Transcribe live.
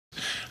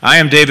I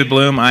am David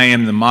Bloom. I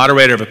am the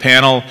moderator of a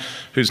panel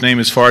whose name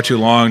is far too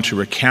long to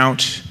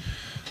recount,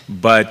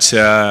 but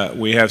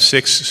we have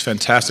 6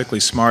 fantastically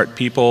smart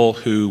people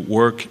who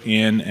work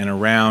in and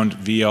around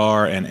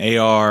VR and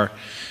AR,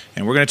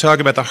 and we're going to talk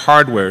about the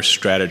hardware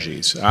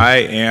strategies. I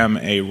am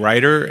a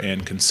writer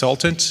and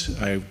consultant.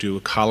 I do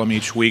a column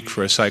each week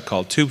for a site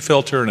called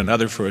TubeFilter and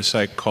another for a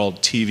site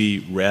called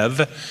TV Rev.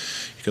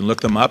 You can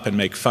look them up and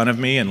make fun of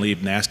me and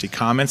leave nasty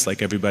comments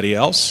like everybody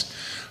else.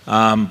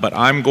 But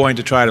I'm going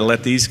to try to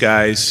let these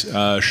guys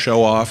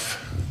show off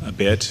a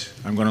bit.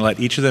 I'm going to let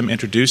each of them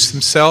introduce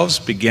themselves,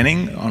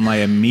 beginning on my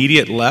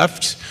immediate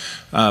left,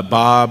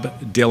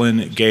 Bob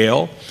Dylan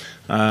Gale.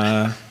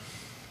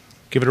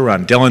 Give it a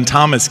run. Dylan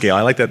Thomas Gale.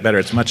 I like that better.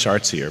 It's much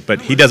artsier.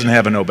 But he doesn't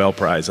have a Nobel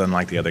Prize,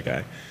 unlike the other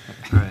guy.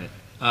 All right.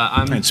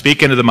 And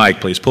speak into the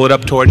mic, please. Pull it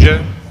up towards you.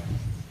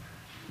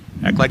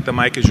 Act like the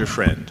mic is your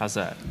friend. How's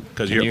that?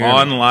 Because you're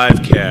on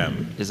live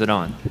cam. Is it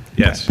on?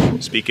 Yes. Okay.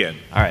 Speak in.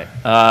 All right.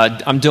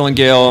 I'm Dylan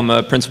Gale. I'm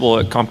a principal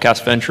at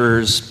Comcast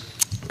Ventures.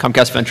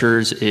 Comcast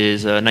Ventures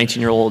is a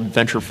 19-year-old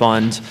venture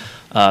fund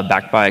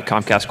backed by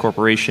Comcast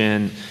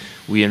Corporation.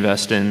 We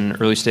invest in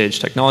early-stage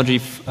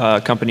technology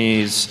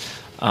companies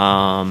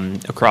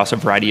across a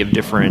variety of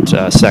different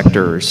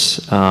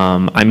sectors.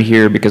 I'm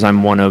here because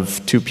I'm one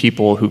of 2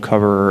 people who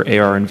cover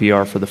AR and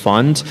VR for the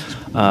fund.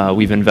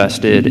 We've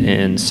invested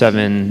in 6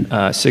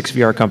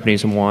 VR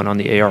companies and 1 on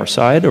the AR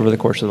side over the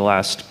course of the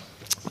last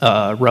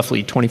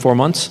roughly 24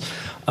 months.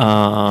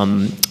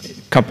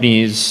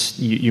 Companies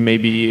you may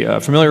be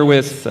familiar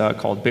with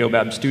called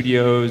Baobab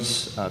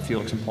Studios,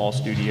 Felix and Paul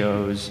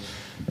Studios,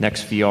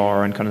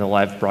 NextVR, and kind of the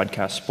live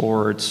broadcast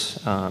sports,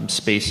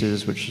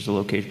 Spaces, which is a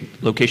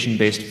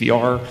location-based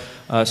VR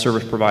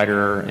service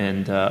provider,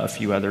 and a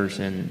few others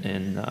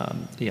in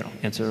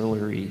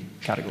ancillary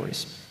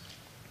categories.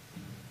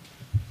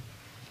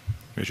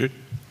 Richard?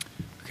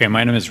 Okay,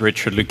 my name is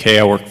Richard Luque.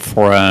 I work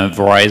for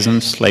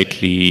Verizon,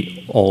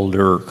 slightly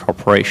older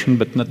corporation,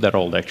 but not that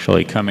old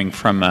actually, coming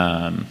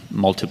from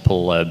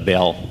multiple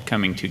Bell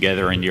coming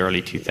together in the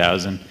early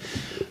 2000s.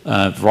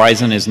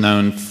 Verizon is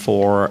known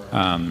for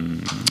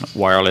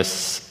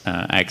wireless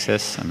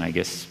access, and I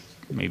guess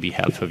maybe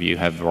half of you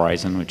have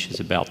Verizon, which is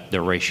about the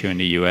ratio in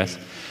the US.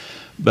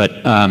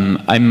 But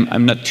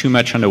I'm not too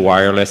much on the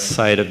wireless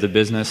side of the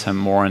business. I'm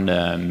more on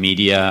the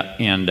media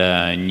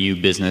and new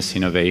business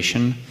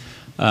innovation.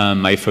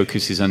 My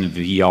focus is on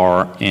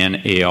VR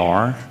and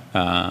AR.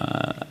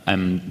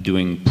 I'm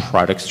doing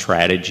product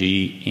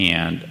strategy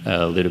and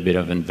a little bit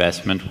of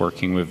investment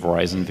working with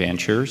Verizon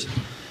Ventures.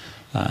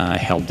 I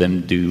help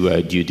them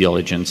do due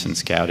diligence and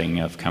scouting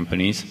of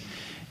companies.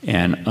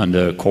 And on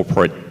the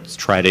corporate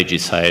strategy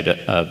side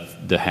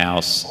of the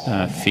house,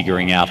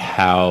 figuring out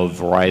how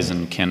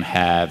Verizon can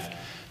have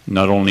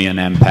not only an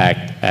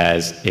impact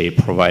as a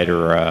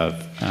provider of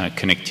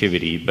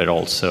connectivity, but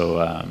also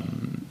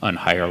on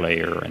higher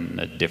layer in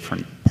a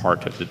different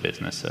part of the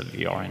business of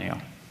VR and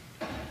AR.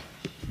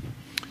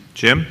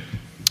 Jim?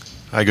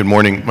 Hi, good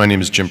morning. My name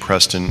is Jim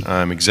Preston.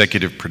 I'm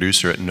executive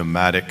producer at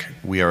Nomadic.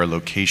 We are a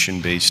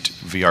location-based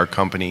VR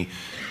company,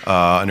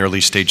 an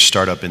early-stage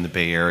startup in the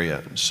Bay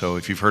Area. So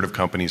if you've heard of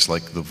companies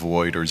like The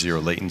Void or Zero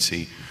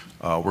Latency,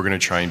 we're going to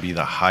try and be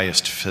the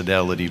highest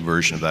fidelity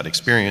version of that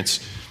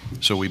experience.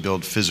 So we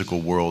build physical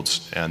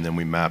worlds, and then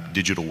we map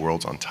digital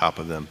worlds on top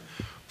of them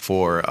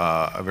for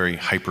a very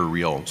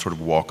hyper-real, sort of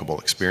walkable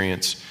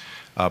experience.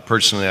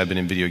 Personally, I've been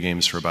in video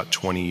games for about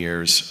 20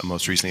 years,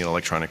 most recently at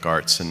Electronic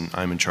Arts, and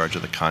I'm in charge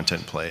of the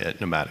content play at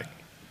Nomadic.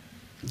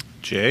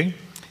 Jay?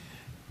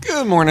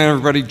 Good morning,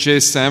 everybody. Jay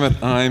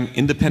Samet. I'm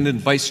independent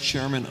vice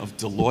chairman of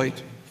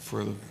Deloitte.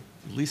 For at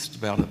least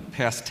about the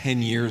past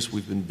 10 years,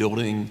 we've been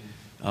building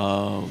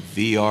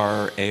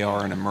VR,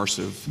 AR, and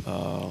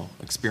immersive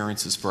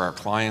experiences for our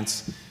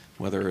clients,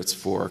 whether it's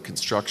for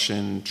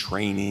construction,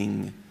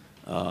 training,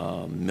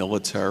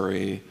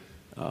 military,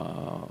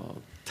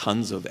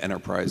 tons of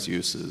enterprise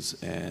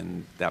uses,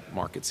 and that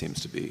market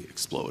seems to be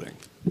exploding.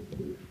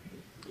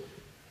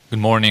 Good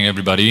morning,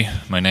 everybody.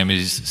 My name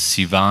is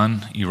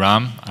Sivan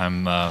Iram.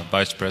 I'm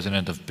Vice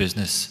President of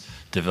Business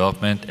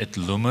Development at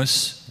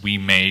Lumus. We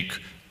make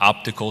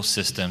optical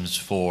systems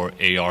for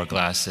AR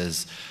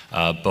glasses,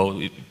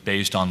 both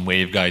based on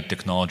waveguide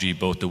technology,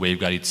 both the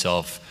waveguide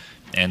itself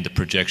and the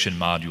projection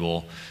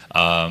module.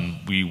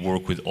 We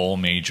work with all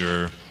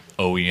major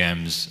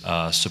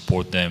OEMs,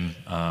 support them,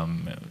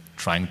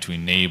 trying to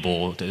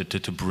enable,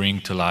 to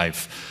bring to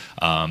life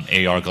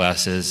AR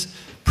glasses.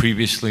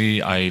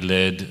 Previously, I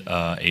led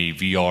a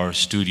VR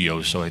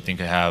studio, so I think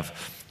I have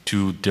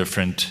 2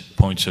 different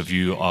points of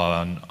view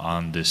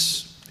on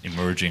this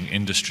emerging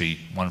industry,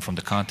 one from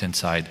the content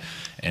side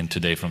and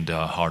today from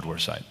the hardware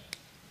side.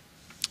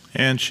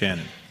 And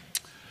Shannon.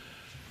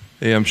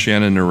 Hey, I'm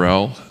Shannon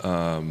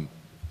Norell.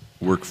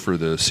 Work for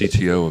the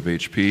CTO of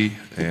HP,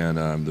 and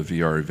I'm the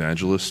VR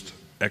evangelist,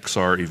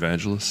 XR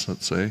evangelist,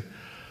 let's say,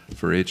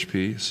 for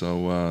HP.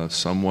 So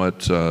somewhat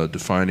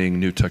defining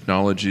new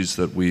technologies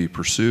that we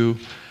pursue,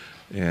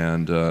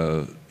 and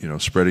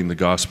spreading the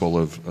gospel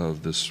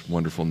of this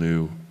wonderful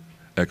new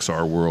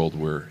XR world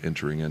we're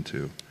entering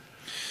into.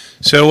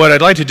 So what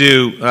I'd like to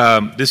do,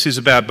 this is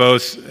about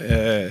both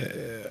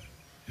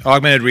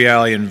augmented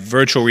reality and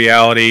virtual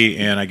reality,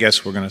 and I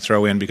guess we're going to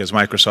throw in, because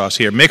Microsoft's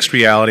here, mixed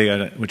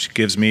reality, which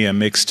gives me a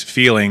mixed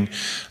feeling,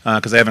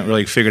 because I haven't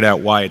really figured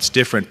out why it's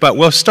different. But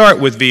we'll start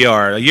with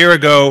VR. A year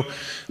ago,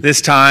 this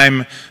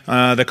time,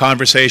 the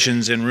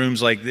conversations in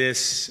rooms like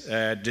this,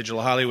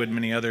 Digital Hollywood, and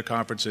many other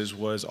conferences,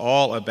 was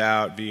all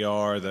about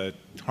VR. The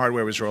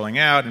hardware was rolling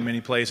out in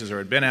many places, or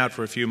had been out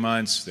for a few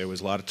months. There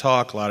was a lot of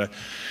talk, a lot of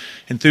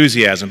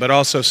enthusiasm, but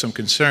also some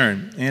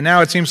concern. And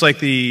now it seems like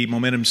the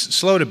momentum's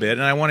slowed a bit,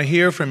 and I want to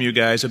hear from you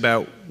guys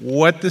about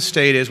what the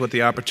state is, what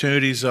the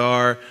opportunities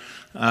are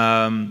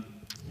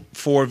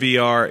for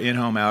VR,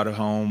 in-home,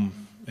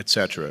 out-of-home,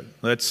 etc.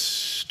 Let's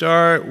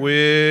start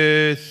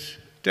with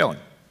Dylan.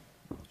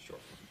 Sure.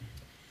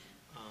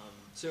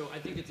 So I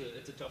think it's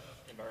a tough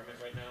environment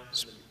right now.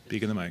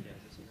 Speak in the mic.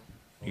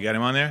 You got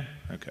him on there?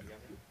 Okay.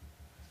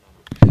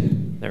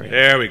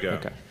 There we go.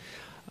 Okay.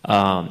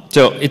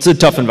 So it's a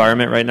tough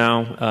environment right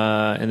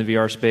now in the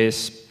VR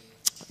space.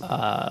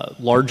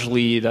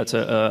 Largely, that's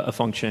a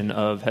function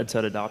of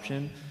headset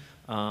adoption.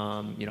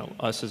 You know,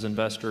 us as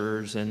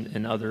investors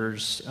and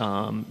others,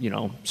 you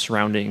know,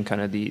 surrounding kind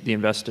of the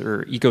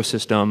investor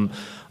ecosystem,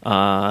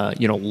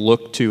 you know,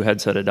 look to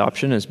headset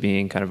adoption as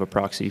being kind of a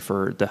proxy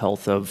for the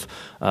health of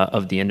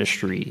the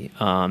industry.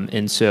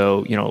 And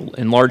so, you know,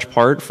 in large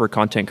part for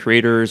content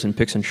creators and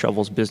picks and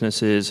shovels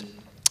businesses,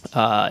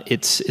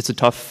 it's a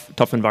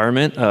tough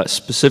environment,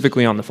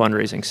 specifically on the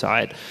fundraising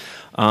side.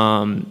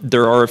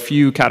 There are a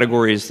few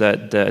categories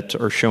that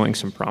are showing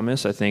some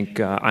promise. I think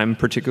I'm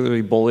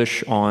particularly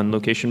bullish on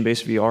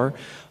location-based VR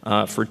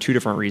for two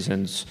different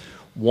reasons.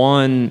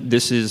 One,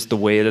 this is the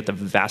way that the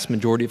vast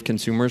majority of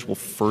consumers will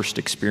first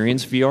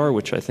experience VR,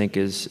 which I think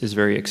is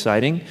very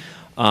exciting.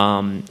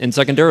 And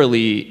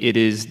secondarily, it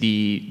is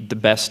the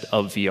best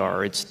of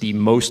VR. It's the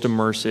most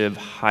immersive,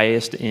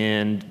 highest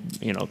end,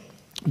 you know,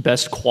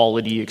 best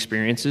quality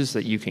experiences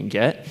that you can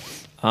get.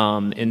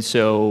 And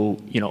so,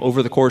 you know,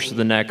 over the course of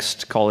the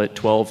next, call it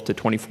 12 to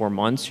 24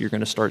 months, you're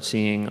going to start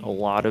seeing a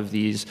lot of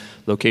these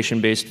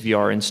location-based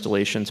VR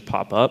installations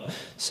pop up,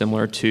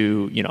 similar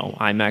to, you know,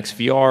 IMAX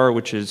VR,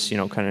 which is, you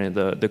know, kind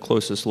of the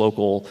closest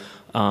local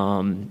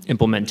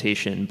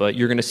implementation. But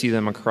you're going to see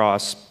them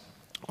across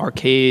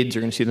arcades,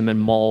 you're going to see them in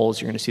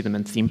malls, you're going to see them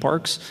in theme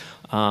parks.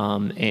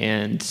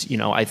 And, you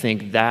know, I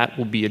think that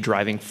will be a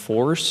driving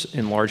force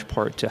in large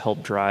part to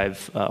help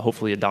drive,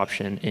 hopefully,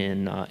 adoption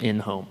in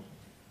home.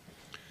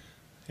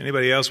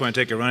 Anybody else want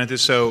to take a run at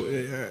this? So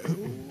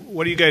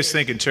what do you guys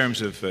think in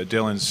terms of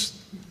Dylan's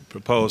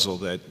proposal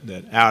that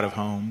out of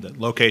home, that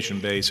location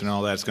based and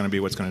all that's going to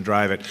be what's going to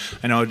drive it?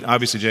 I know,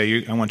 obviously,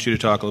 Jay, I want you to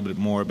talk a little bit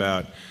more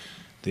about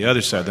the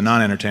other side, the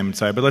non-entertainment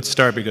side, but let's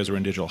start, because we're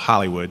in Digital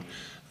Hollywood.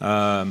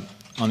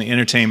 On the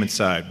entertainment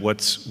side,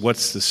 what's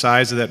the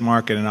size of that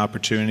market and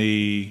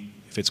opportunity?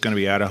 If it's going to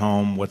be out of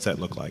home, what's that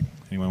look like?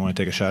 Anyone want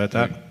to take a shot at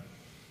that?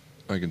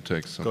 I can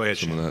take some Go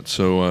ahead, of that.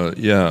 So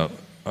yeah,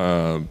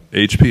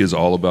 HP is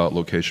all about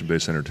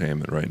location-based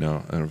entertainment right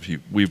now. I don't know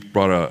if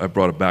I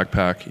brought a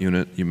backpack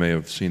unit. You may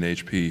have seen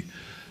HP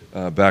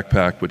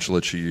backpack, which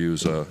lets you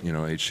use you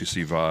know,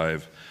 HTC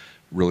Vive,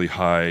 really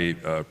high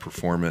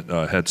performant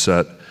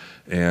headset,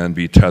 and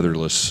be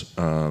tetherless.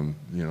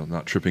 You know,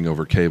 not tripping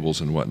over cables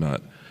and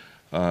whatnot.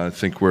 I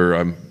think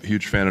I'm a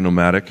huge fan of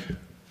Nomadic,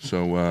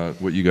 so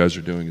what you guys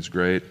are doing is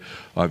great.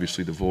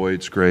 Obviously, the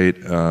Void's great.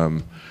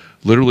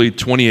 Literally,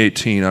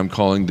 2018, I'm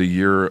calling the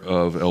year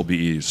of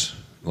LBEs.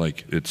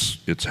 Like,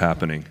 it's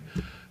happening.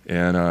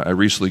 And I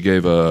recently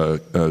gave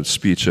a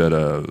speech at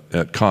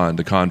Cannes,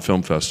 the Cannes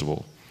Film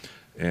Festival.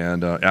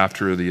 And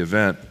after the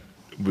event,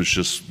 it was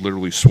just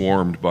literally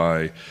swarmed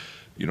by,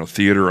 you know,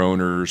 theater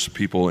owners,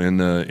 people in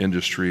the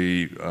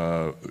industry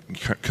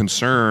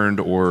concerned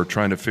or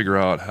trying to figure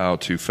out how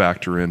to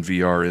factor in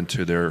VR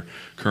into their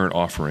current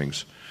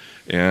offerings.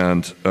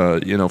 And,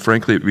 you know,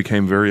 frankly, it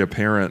became very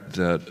apparent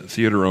that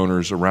theater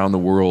owners around the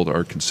world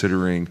are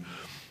considering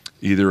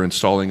either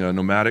installing a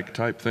Nomadic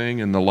type thing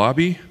in the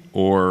lobby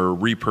or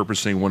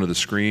repurposing one of the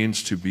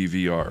screens to be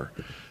VR.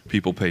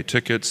 People pay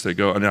tickets, they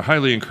go, and I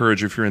highly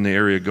encourage, if you're in the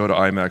area, go to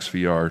IMAX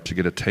VR to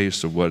get a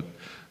taste of what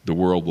the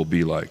world will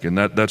be like. And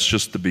that's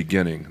just the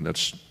beginning.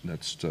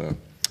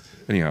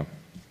 Anyhow.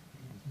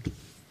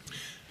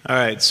 All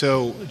right,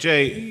 so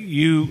Jay,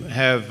 you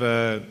have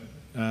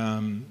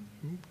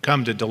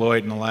come to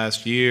Deloitte in the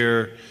last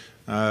year,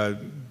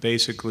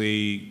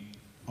 basically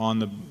on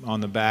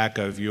the back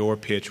of your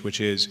pitch, which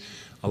is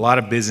a lot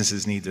of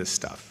businesses need this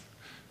stuff.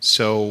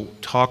 So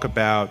talk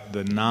about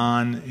the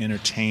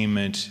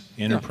non-entertainment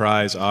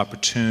enterprise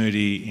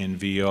opportunity in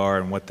VR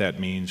and what that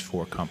means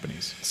for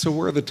companies. So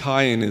where the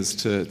tie-in is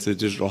to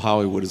Digital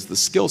Hollywood is the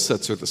skill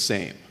sets are the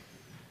same.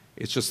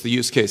 It's just the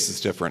use case is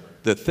different.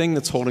 The thing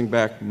that's holding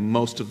back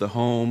most of the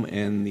home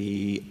and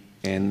the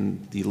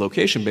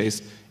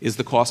location-based is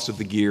the cost of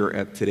the gear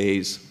at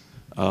today's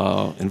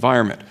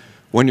environment.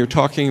 When you're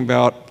talking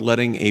about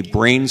letting a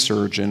brain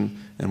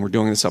surgeon, and we're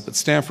doing this up at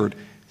Stanford,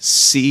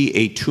 see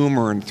a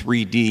tumor in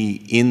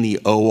 3D in the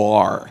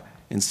OR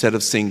instead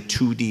of seeing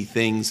 2D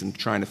things and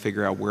trying to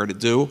figure out where to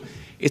do,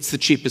 it's the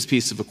cheapest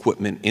piece of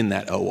equipment in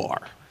that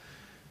OR.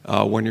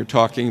 When you're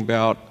talking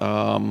about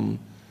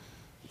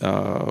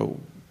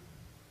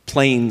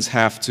planes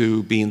have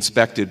to be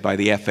inspected by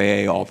the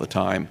FAA all the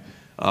time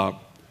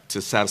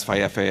to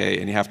satisfy FAA,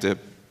 and you have to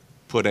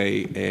put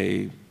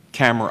a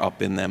camera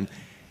up in them.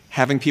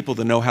 Having people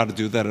that know how to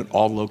do that at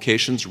all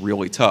locations,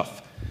 really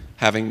tough.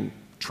 Having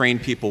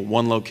trained people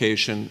one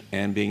location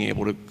and being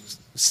able to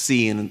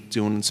see and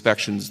do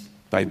inspections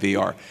by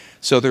VR.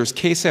 So there's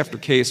case after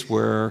case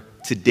where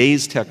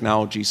today's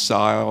technology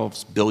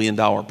solves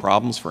billion-dollar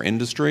problems for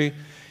industry,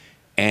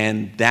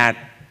 and that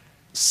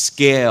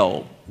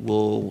scale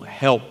will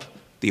help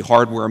the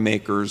hardware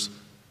makers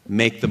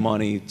make the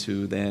money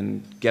to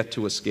then get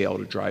to a scale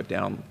to drive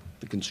down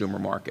the consumer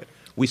market.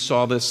 We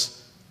saw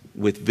this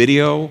with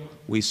video,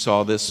 we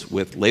saw this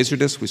with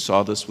Laserdisc, we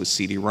saw this with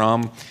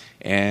CD-ROM,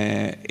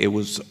 and it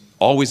was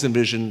always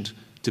envisioned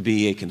to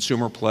be a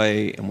consumer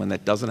play, and when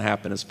that doesn't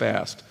happen as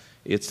fast,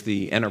 it's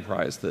the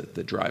enterprise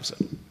that drives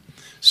it.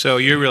 So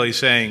you're really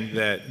saying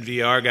that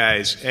VR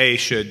guys, A,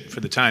 should, for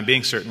the time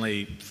being,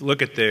 certainly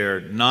look at their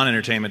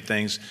non-entertainment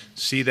things,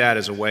 see that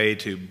as a way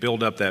to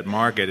build up that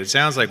market. It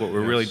sounds like what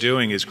we're really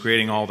doing is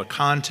creating all the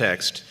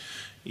context,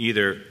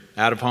 either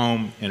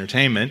out-of-home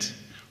entertainment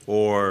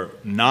or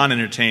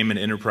non-entertainment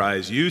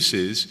enterprise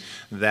uses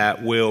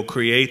that will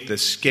create the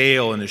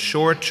scale in the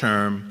short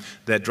term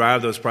that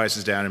drive those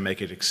prices down and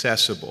make it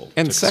accessible.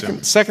 And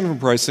second from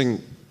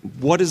pricing,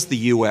 what is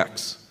the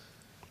UX?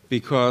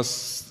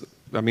 Because,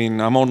 I mean,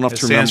 I'm old enough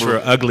to remember. It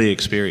stands for ugly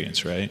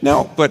experience, right?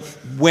 No, but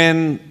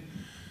when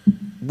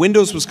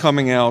Windows was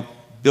coming out,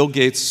 Bill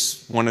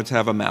Gates wanted to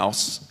have a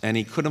mouse, and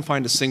he couldn't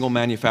find a single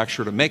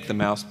manufacturer to make the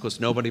mouse because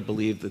nobody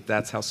believed that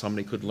that's how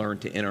somebody could learn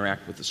to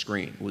interact with the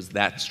screen. It was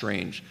that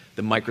strange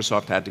that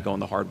Microsoft had to go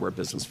in the hardware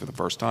business for the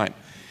first time.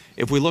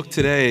 If we look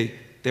today,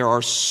 there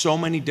are so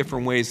many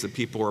different ways that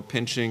people are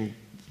pinching,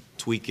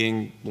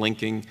 tweaking,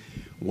 blinking,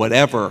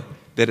 whatever,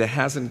 that it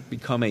hasn't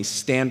become a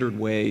standard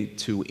way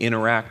to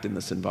interact in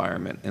this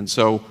environment. And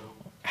so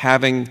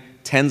having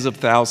tens of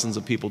thousands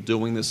of people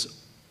doing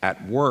this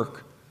at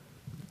work,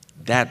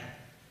 that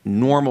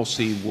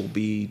normalcy will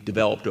be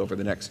developed over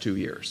the next 2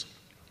 years.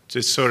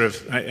 Just sort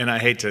of, and I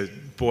hate to,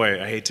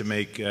 boy, I hate to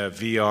make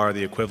VR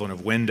the equivalent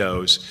of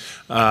Windows,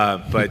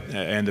 and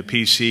the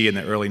PC in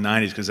the early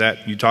 90s, because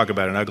that, you talk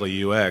about an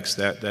ugly UX,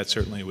 that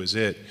certainly was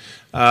it.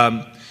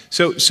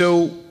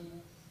 So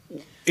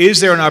is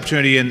there an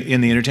opportunity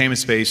in the entertainment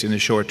space in the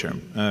short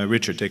term?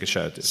 Richard, take a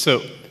shot at this. So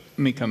let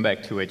me come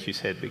back to what you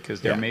said, because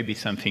there may be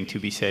something to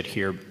be said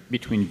here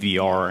between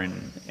VR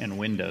and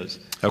Windows.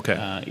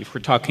 Okay. If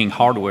we're talking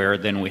hardware,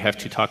 then we have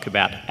to talk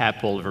about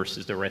Apple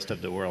versus the rest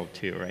of the world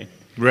too, right?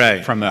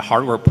 Right. From a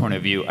hardware point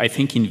of view, I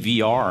think in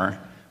VR,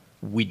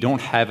 we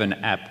don't have an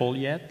Apple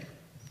yet,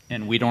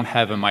 and we don't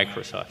have a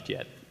Microsoft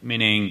yet.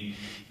 Meaning,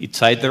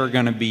 it's either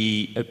going to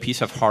be a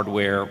piece of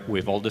hardware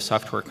with all the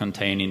software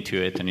contained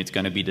into it, and it's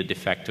going to be the de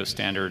facto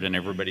standard, and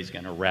everybody's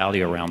going to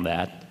rally around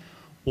that,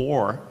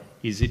 or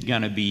is it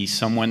going to be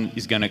someone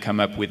is going to come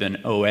up with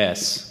an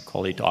OS,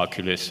 call it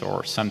Oculus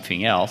or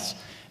something else,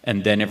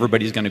 and then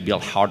everybody's going to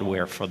build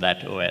hardware for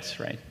that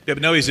OS, right? Yeah,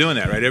 but nobody's doing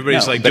that, right?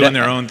 Everybody's like doing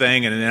their own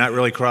thing, and they're not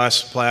really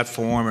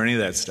cross-platform or any of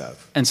that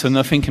stuff. And so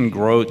nothing can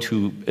grow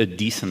to a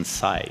decent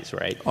size,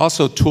 right?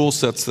 Also, tool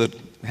sets that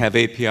have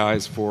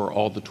APIs for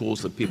all the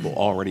tools that people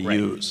already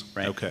use.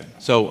 Right. Okay.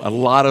 So a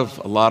lot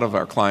of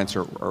our clients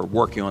are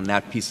working on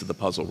that piece of the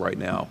puzzle right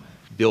now,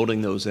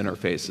 building those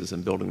interfaces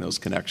and building those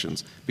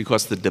connections,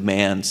 because the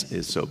demand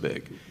is so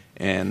big.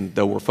 And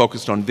though we're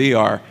focused on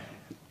VR,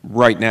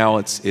 right now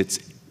it's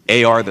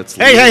AR that's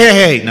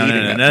hey!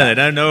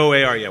 No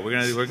AR yet.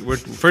 We're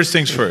first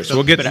things first.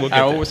 We'll get I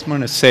there. always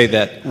want to say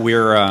that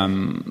we're, I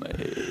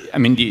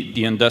mean,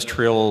 the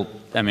industrial,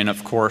 I mean,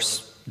 of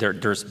course,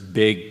 there's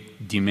big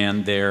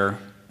demand there.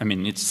 I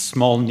mean, it's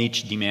small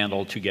niche demand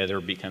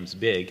altogether becomes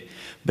big,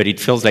 but it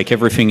feels like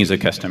everything is a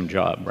custom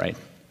job, right?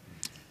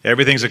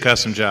 Everything's a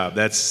custom job.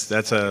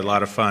 That's a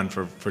lot of fun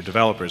for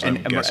developers,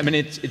 I'm guessing. I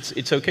mean,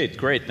 it's okay, it's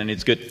great, and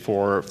it's good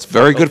for... It's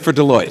very good for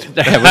Deloitte.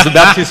 I was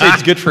about to say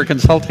it's good for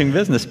consulting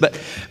business, but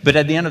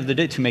at the end of the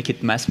day, to make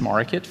it mass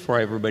market for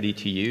everybody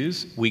to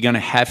use, we're going to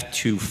have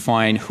to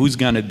find who's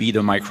going to be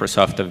the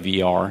Microsoft of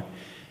VR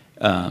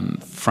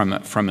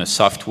from a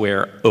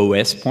software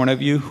OS point of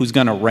view, who's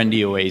going to run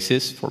the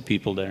Oasis for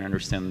people that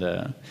understand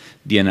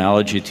the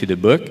analogy to the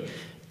book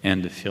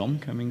and the film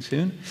coming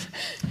soon.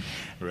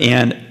 Right.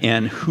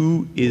 And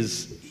who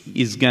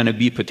is going to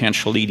be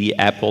potentially the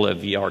Apple of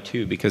VR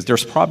too, because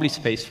there's probably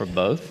space for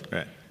both.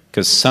 Right.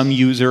 Because some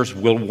users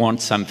will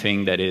want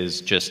something that is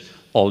just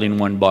all in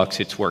one box,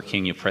 it's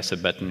working, you press a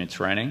button, it's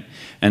running.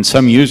 And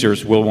some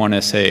users will want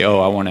to say, oh,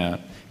 I want to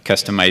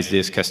customize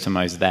this,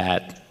 customize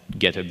that,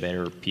 get a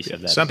better piece of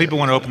that. Some people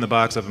want to open the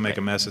box up and make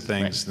a mess of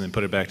things and then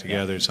put it back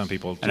together. Some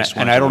people just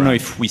want and I don't know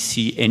if we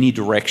see any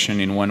direction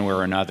in one way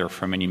or another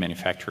from any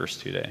manufacturers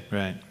today.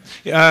 Right.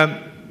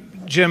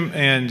 Jim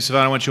and Sivan,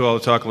 I want you all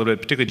to talk a little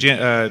bit,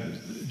 particularly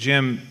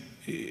Jim,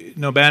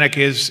 Nomadic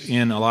is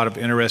in a lot of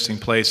interesting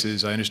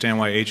places. I understand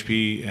why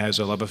HP has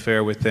a love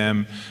affair with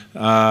them.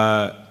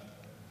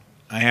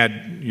 I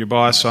had your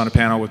boss on a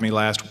panel with me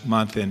last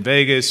month in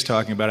Vegas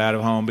talking about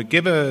out-of-home, but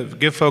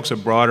give folks a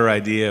broader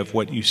idea of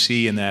what you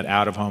see in that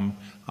out-of-home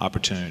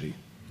opportunity.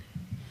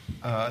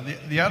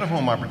 The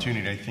out-of-home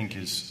opportunity, I think,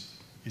 is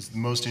the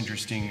most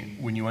interesting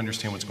when you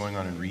understand what's going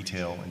on in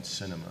retail and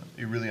cinema.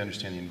 You really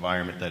understand the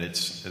environment that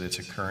it's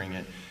occurring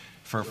in.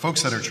 For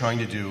folks that are trying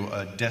to do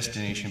a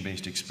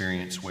destination-based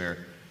experience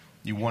where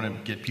you want to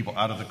get people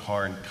out of the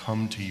car and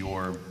come to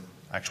your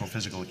actual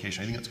physical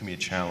location, I think that's going to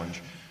be a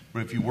challenge.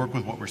 But if you work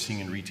with what we're seeing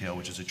in retail,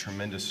 which is a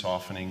tremendous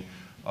softening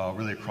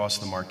really across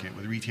the market,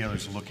 with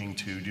retailers looking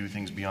to do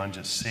things beyond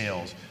just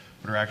sales,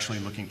 but are actually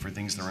looking for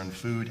things that are in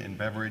food and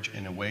beverage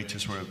in a way to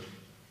sort of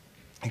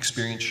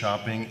experience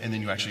shopping, and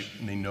then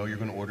they know you're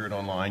going to order it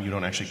online. You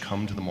don't actually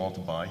come to the mall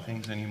to buy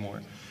things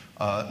anymore.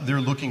 They're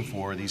looking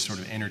for these sort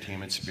of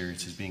entertainment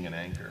experiences being an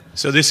anchor.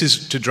 So this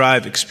is to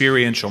drive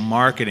experiential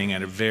marketing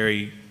at a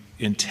very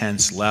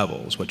intense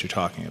level is what you're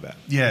talking about.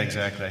 Yeah,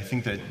 exactly. I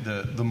think that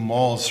the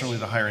malls, certainly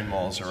the higher-end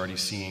malls, are already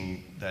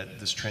seeing that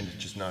this trend is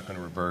just not going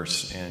to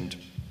reverse. And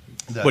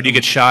what, do you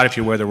get shot if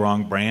you wear the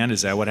wrong brand?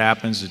 Is that what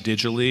happens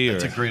digitally?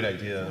 That's a great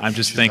idea. I'm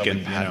just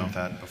thinking,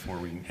 that before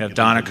we have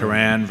Donna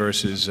Karan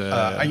versus...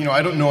 I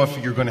don't know if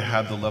you're going to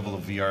have the level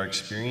of VR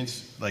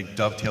experience, like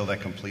dovetail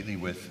that completely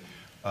with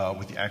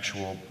the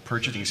actual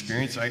purchasing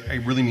experience. I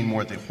really mean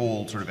more at the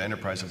whole sort of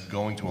enterprise of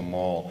going to a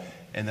mall,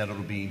 and that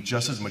it'll be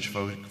just as much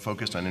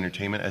focused on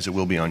entertainment as it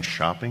will be on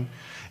shopping.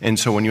 And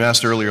so when you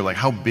asked earlier, like,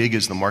 how big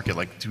is the market?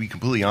 Like, to be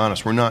completely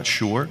honest, we're not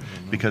sure,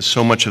 because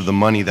so much of the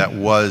money that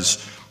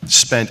was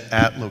spent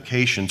at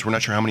locations, we're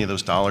not sure how many of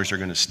those dollars are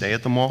going to stay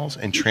at the malls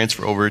and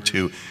transfer over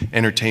to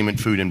entertainment,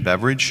 food, and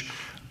beverage.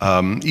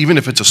 Even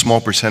if it's a small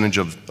percentage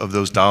of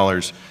those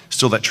dollars,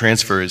 still that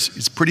transfer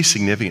is pretty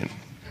significant.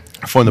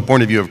 From the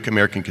point of view of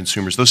American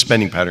consumers, those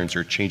spending patterns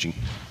are changing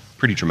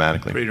pretty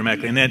dramatically. Pretty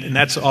dramatically. And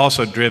that's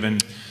also driven,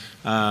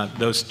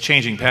 those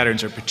changing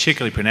patterns are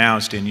particularly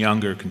pronounced in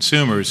younger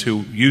consumers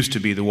who used to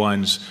be the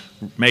ones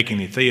making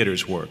the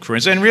theaters work. For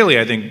instance, and really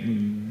I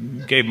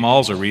think gave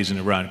malls a reason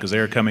to run, because they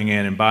were coming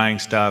in and buying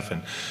stuff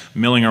and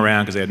milling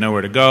around because they had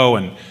nowhere to go,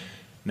 and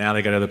now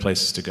they got other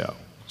places to go.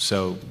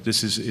 So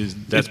this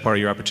that's part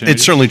of your opportunity?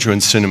 It's certainly true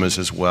in cinemas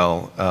as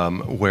well,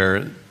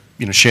 where,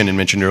 you know, Shannon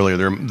mentioned earlier,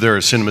 there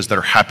are cinemas that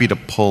are happy to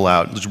pull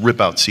out, just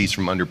rip out seats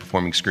from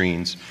underperforming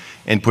screens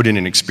and put in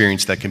an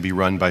experience that can be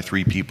run by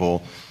 3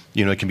 people.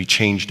 You know, it can be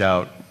changed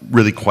out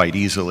really quite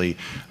easily,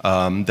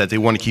 that they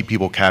want to keep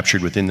people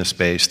captured within the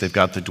space. They've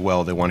got the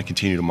dwell. They want to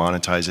continue to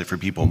monetize it for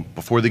people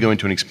before they go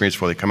into an experience,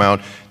 before they come out.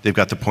 They've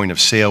got the point of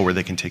sale where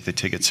they can take the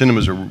ticket.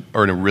 Cinemas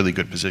are in a really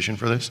good position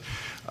for this.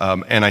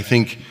 And I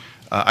think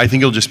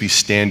it'll just be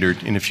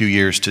standard in a few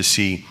years to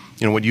see,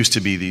 you know, what used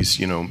to be these,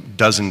 you know,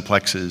 dozen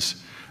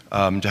plexes,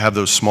 to have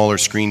those smaller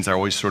screens that are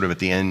always sort of at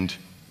the end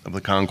of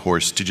the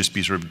concourse to just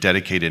be sort of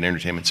dedicated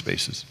entertainment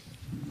spaces.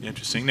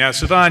 Interesting. Now,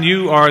 Sivan,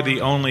 you are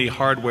the only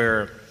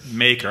hardware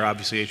maker.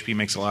 Obviously, HP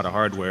makes a lot of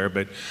hardware,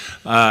 but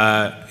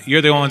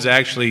you're the ones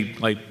actually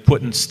like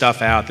putting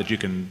stuff out that you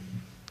can,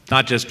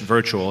 not just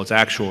virtual, it's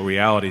actual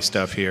reality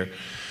stuff here.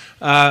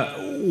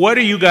 What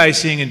are you guys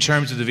seeing in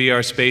terms of the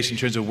VR space, in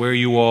terms of where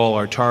you all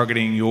are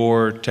targeting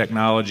your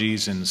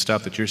technologies and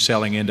stuff that you're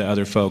selling into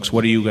other folks?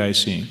 What are you guys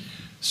seeing?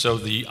 So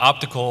the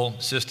optical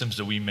systems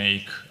that we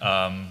make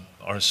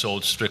are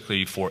sold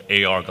strictly for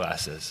AR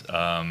glasses.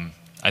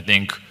 I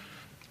think...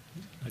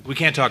 We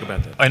can't talk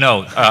about that. I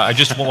know. I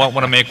just want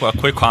to make a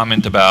quick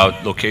comment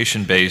about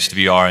location-based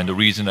VR, and the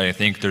reason that I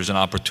think there's an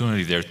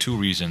opportunity there, 2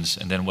 reasons,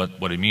 and then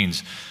what it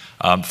means.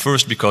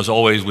 First, because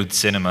always with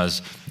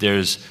cinemas,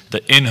 there's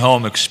the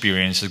in-home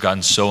experience has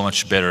gotten so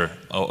much better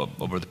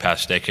over the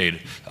past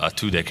decade,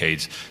 2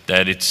 decades,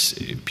 that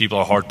people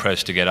are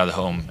hard-pressed to get out of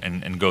home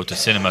and go to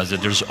cinemas,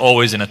 that there's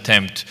always an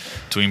attempt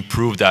to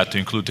improve that, to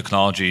include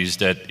technologies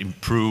that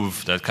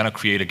improve, that kind of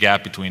create a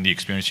gap between the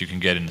experience you can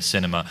get in the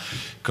cinema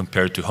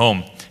compared to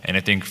home. And I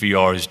think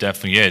VR is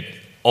definitely it.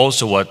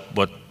 Also,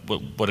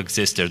 what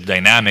exists there, the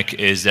dynamic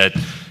is that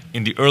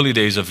in the early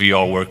days of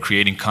VR, we're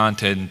creating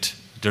content.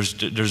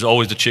 There's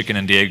always the chicken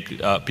and the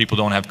egg. People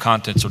don't have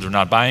content, so they're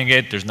not buying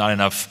it. There's not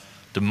enough.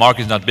 The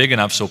market's not big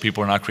enough, so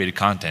people are not creating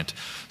content.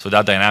 So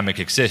that dynamic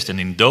exists. And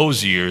in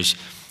those years,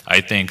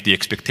 I think the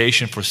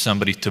expectation for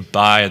somebody to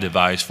buy a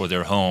device for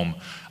their home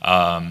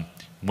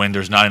when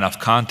there's not enough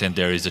content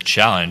there is a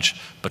challenge.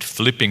 But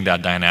flipping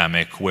that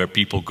dynamic where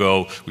people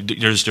go,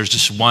 there's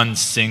just one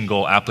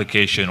single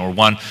application or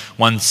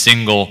one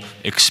single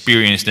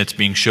experience that's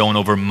being shown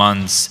over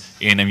months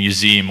in a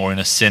museum or in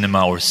a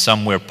cinema or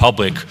somewhere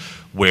public,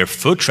 where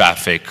foot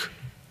traffic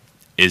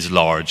is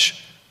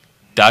large,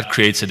 that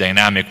creates a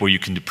dynamic where you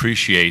can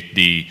depreciate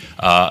the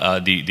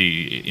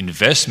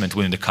investment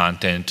within the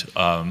content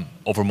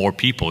over more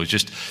people. It's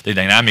just, the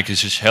dynamic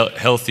is just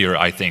healthier,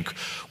 I think.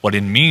 What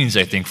it means,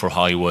 I think, for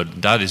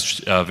Hollywood, that is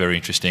very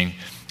interesting,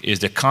 is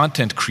the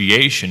content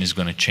creation is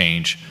going to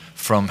change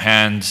from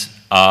hands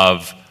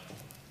of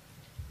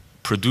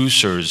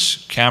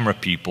producers, camera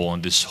people,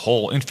 and this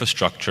whole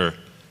infrastructure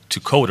to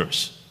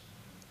coders.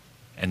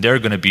 And they're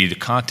going to be the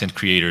content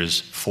creators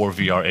for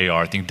VR,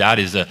 AR. I think that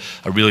is a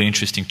really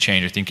interesting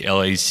change. I think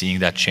LA is seeing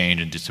that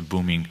change, and it's a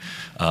booming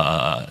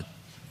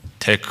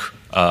tech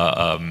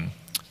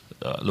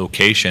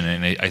location.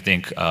 And I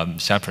think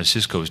San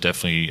Francisco is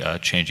definitely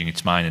changing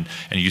its mind.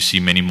 And you see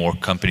many more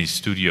companies,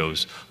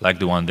 studios, like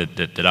the one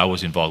that I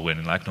was involved with,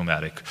 and like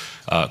Nomadic,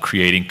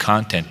 creating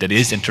content that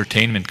is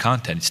entertainment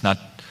content. It's not,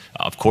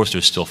 of course,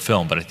 there's still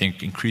film, but I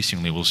think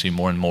increasingly we'll see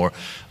more and more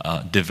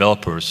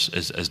developers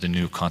as the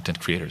new content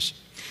creators.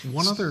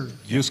 One other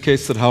use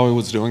case that Howie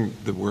was doing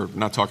that we're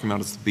not talking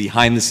about is the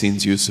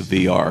behind-the-scenes use of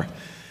VR.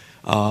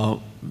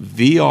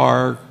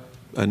 VR,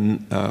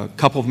 a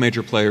couple of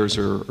major players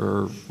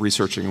are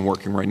researching and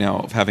working right now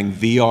of having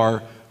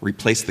VR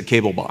replace the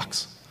cable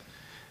box.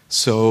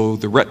 So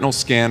the retinal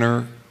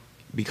scanner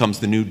becomes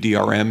the new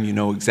DRM. You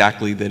know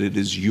exactly that it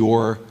is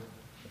you're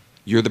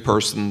the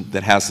person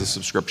that has the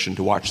subscription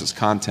to watch this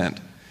content.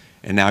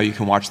 And now you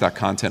can watch that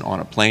content on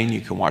a plane,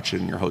 you can watch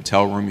it in your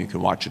hotel room, you can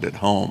watch it at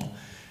home.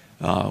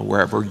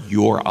 Wherever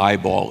your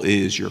eyeball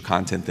is, your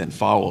content then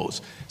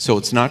follows. So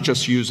it's not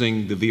just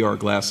using the VR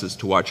glasses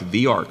to watch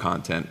VR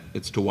content,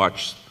 it's to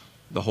watch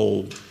the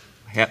whole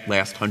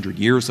last 100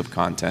 years of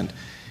content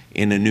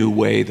in a new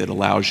way that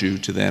allows you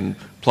to then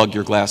plug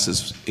your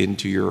glasses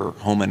into your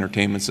home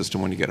entertainment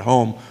system when you get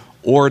home,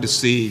 or to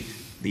see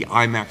the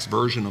IMAX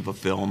version of a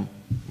film,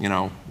 you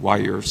know,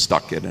 while you're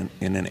stuck in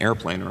an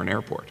airplane or an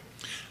airport.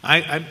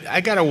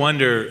 I got to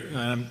wonder,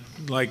 I'd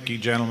like you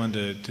gentlemen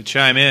to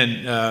chime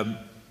in,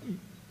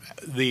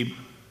 the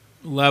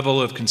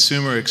level of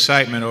consumer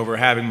excitement over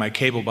having my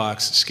cable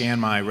box scan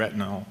my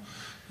retinal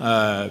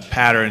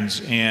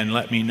patterns and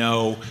let me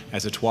know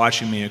as it's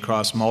watching me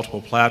across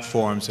multiple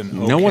platforms.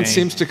 And no one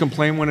seems to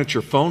complain when it's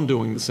your phone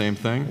doing the same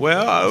thing.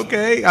 Well,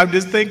 okay, I'm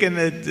just thinking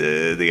that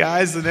the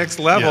eye's the next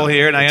level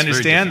here, and I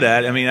understand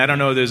that. I mean, I don't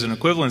know if there's an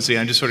equivalency.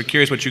 I'm just sort of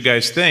curious what you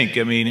guys think.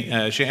 I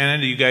mean, Shannon,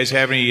 do you guys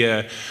have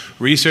any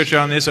research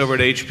on this over at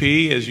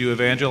HP as you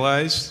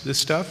evangelize this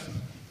stuff?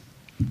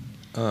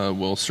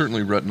 Well,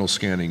 certainly retinal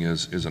scanning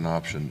is an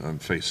option.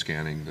 Face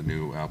scanning, the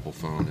new Apple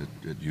phone,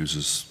 it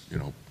uses, you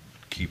know,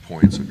 key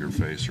points of your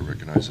face to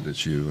recognize that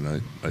it's you.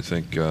 And I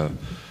think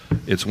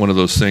it's one of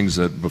those things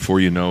that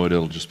before you know it,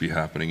 it'll just be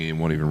happening and you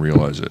won't even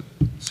realize it.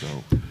 So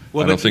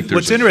well, I don't think there's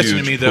what's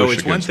interesting to me, though,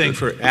 it's one thing it.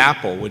 for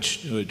Apple,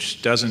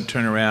 which doesn't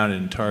turn around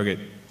and target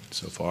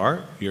so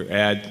far, your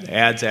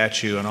ads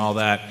at you and all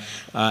that,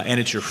 and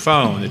it's your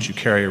phone that you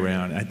carry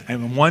around.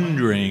 I'm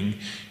wondering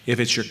if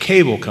it's your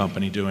cable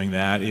company doing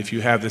that, if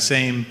you have the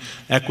same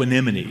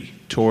equanimity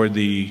toward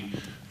the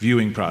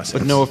viewing process.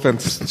 But no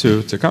offense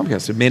to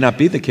Comcast, it may not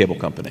be the cable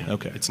company.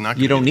 Okay. It's not.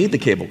 You don't need the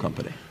cable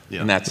company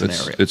in that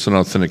scenario. It's an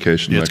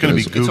authentication it's going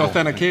to be mechanism. Google. It's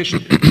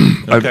authentication.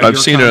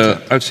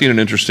 I've seen an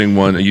interesting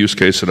one, a use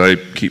case that I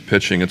keep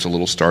pitching. It's a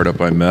little startup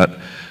I met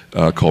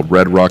called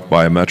Red Rock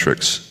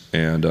Biometrics,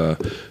 and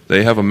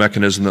they have a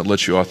mechanism that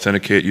lets you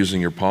authenticate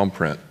using your palm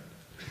print.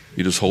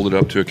 You just hold it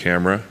up to a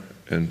camera,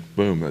 and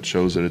boom, that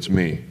shows that it's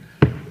me.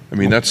 I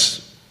mean,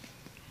 that's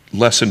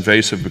less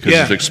invasive because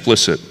it's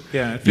explicit.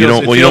 Yeah, you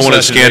don't want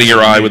it scanning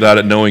your eye without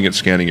it knowing it's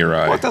scanning your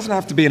eye. Well, it doesn't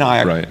have to be an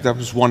eye. Right. That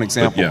was one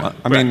example. But,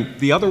 yeah. I mean,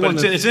 the other one.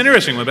 It's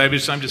interesting, but I'm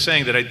just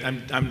saying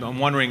that I'm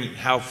wondering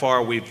how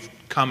far we've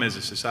come as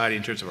a society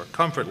in terms of our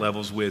comfort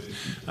levels with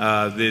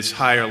this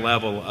higher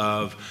level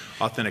of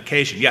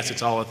authentication. Yes,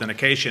 it's all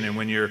authentication, and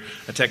when you're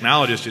a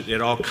technologist,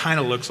 it all kind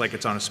of looks like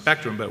it's on a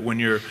spectrum, but when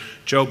you're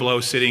Joe Blow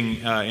sitting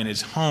in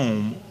his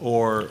home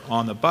or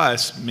on the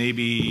bus,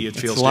 maybe it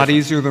feels It's a lot different.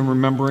 easier than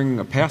remembering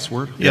a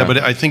password. Yeah, but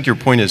I think your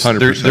point is there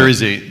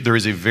 100%.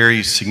 is a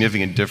very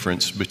significant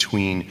difference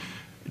between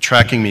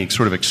tracking me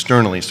sort of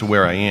externally as to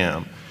where I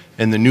am,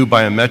 and the new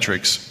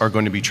biometrics are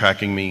going to be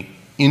tracking me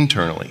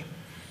internally.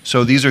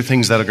 So these are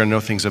things that are going to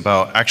know things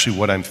about actually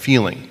what I'm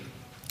feeling.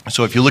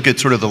 So if you look at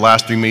sort of the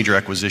last 3 major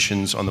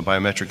acquisitions on the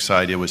biometric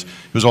side, it was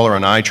all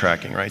around eye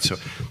tracking, right? So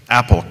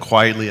Apple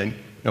quietly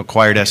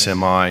acquired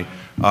SMI.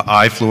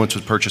 iFluence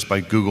was purchased by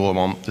Google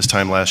this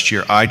time last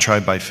year.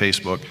 iTribe by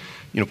Facebook.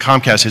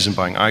 Comcast isn't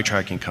buying eye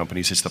tracking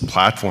companies. It's the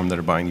platform that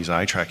are buying these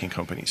eye tracking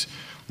companies.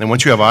 Then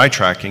once you have eye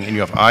tracking and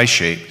you have eye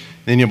shape,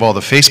 then you have all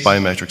the face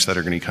biometrics that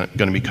are going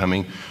to be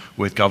coming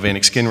with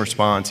galvanic skin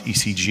response,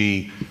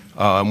 ECG.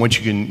 Once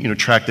you can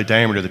track the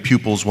diameter, the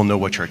pupils will know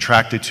what you're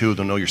attracted to.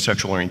 They'll know your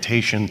sexual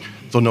orientation.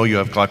 They'll know you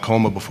have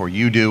glaucoma before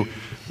you do.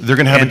 They're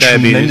going to have a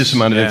tremendous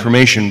amount of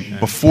information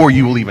before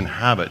you will even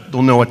have it.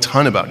 They'll know a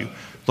ton about you.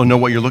 They'll know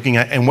what you're looking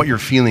at and what you're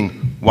feeling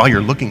while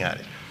you're looking at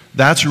it.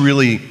 That's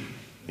really,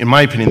 in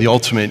my opinion, the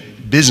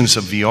ultimate business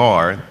of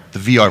VR, the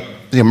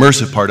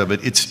immersive part of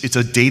it. It's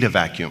a data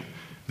vacuum.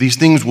 These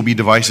things will be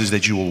devices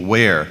that you will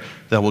wear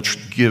that will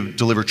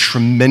deliver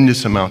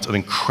tremendous amounts of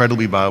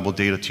incredibly valuable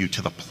data to you,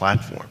 to the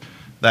platform.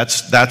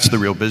 That's the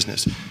real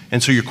business.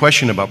 And so your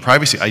question about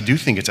privacy, I do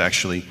think it's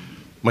actually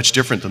much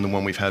different than the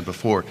one we've had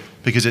before,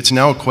 because it's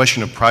now a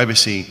question of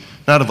privacy,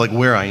 not of like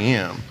where I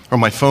am, or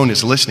my phone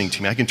is listening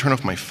to me. I can turn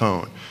off my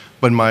phone.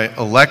 But my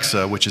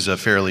Alexa, which is a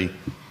fairly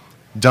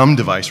dumb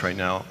device right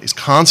now is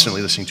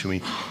constantly listening to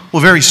me will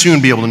very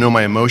soon be able to know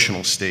my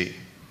emotional state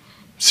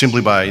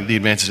simply by the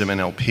advances of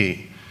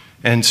NLP.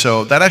 And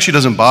so that actually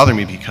doesn't bother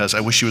me because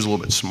I wish she was a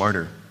little bit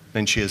smarter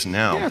than she is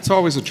now. Yeah, it's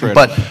always a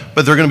trade-off.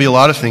 But there are going to be a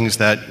lot of things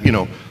that, you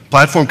know,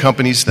 platform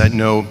companies that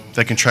know,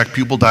 that can track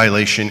pupil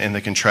dilation and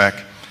that can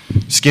track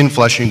skin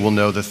flushing will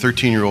know the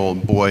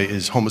 13-year-old boy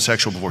is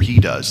homosexual before he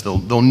does.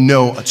 They'll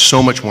know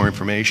so much more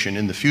information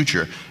in the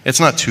future.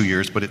 It's not 2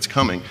 years, but it's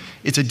coming.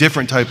 It's a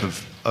different type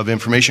of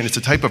information. It's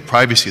a type of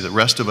privacy that the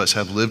rest of us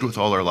have lived with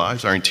all our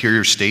lives, our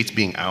interior states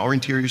being our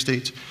interior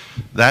states.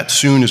 That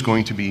soon is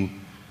going to be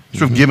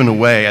sort of given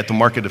away at the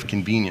market of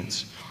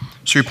convenience.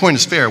 So your point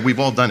is fair. We've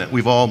all done it.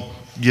 We've all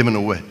given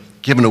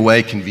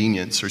away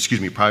convenience, or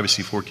excuse me,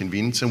 privacy for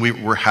convenience, and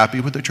we're happy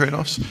with the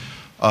trade-offs.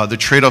 The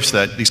trade-offs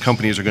that these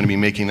companies are going to be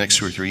making next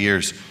 2 or 3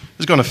 years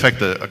is going to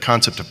affect a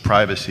concept of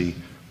privacy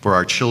for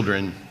our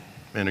children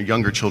and our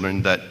younger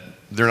children that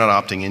they're not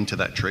opting into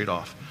that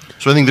trade-off.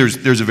 So I think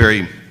there's a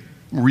very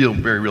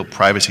real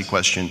privacy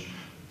question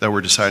that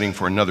we're deciding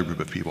for another group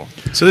of people.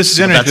 So this is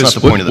interesting. That's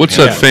not the point of the What's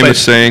panel. that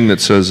famous saying that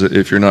says that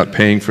if you're not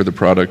paying for the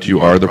product, you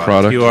are the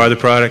product? You are the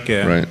product,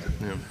 yeah. Right.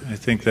 I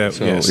think that,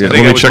 So, yes. yeah, I think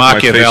let me it was check my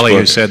Machiavelli who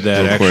Facebook said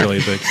that,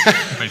 real quick.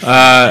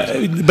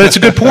 actually. But it's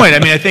a good point. I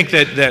mean, I think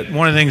that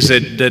one of the things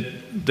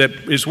that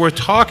is worth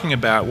talking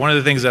about, one of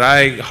the things that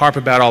I harp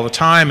about all the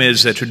time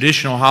is that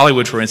traditional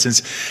Hollywood, for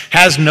instance,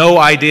 has no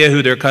idea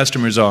who their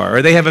customers are,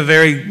 or they have a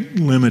very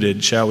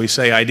limited, shall we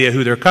say, idea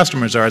who their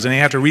customers are, and they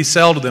have to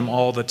resell to them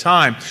all the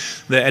time.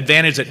 The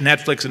advantage that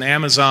Netflix and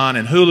Amazon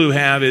and Hulu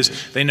have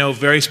is they know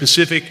very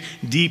specific,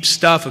 deep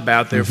stuff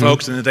about their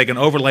folks, and that they can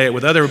overlay it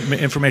with other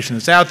information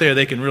that's out there.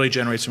 They can really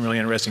generate some really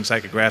interesting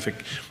psychographic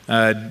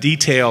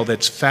detail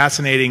that's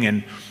fascinating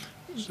and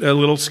a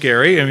little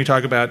scary, and we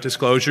talk about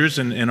disclosures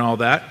and all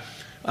that.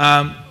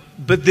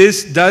 But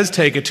this does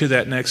take it to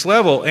that next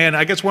level. And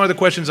I guess one of the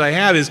questions I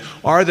have is,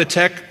 are the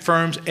tech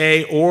firms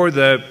A or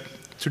the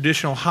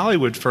traditional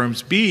Hollywood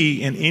firms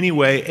B in any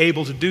way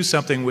able to do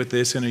something with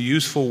this in a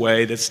useful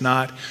way that's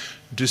not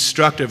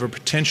destructive or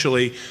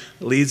potentially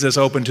leads us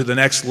open to the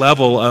next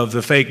level of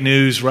the fake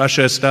news,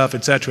 Russia stuff,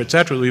 et cetera,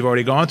 that we've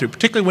already gone through,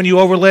 particularly when you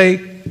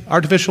overlay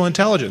artificial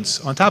intelligence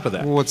on top of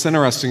that. Well, what's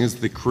interesting is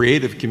the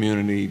creative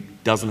community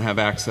doesn't have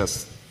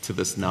access to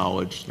this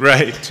knowledge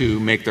to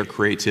make their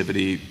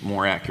creativity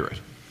more accurate.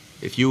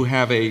 If you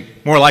have a...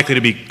 More likely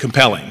to be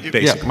compelling,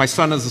 basically. Yeah, my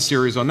son has a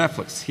series on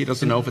Netflix. He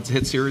doesn't know if it's a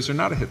hit series or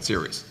not a hit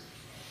series.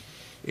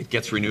 It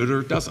gets renewed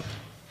or it doesn't.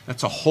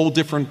 That's a whole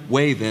different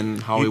way than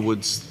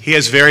Hollywood's... He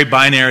has very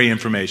binary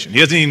information. He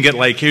doesn't even get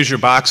like, here's your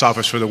box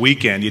office for the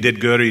weekend. You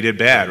did good or you did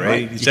bad,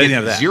 right? He doesn't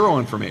have that. Zero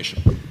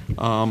information.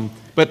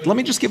 But let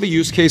me just give a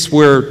use case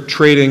where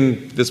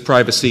trading this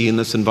privacy in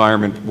this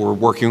environment, we're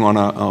working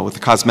on with a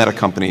cosmetic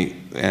company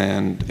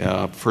and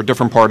for a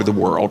different part of the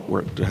world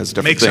where it has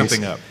different things. Make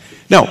something up.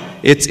 No,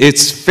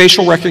 it's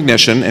facial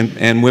recognition,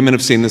 and women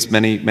have seen this,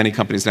 many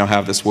companies now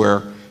have this,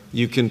 where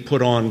you can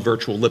put on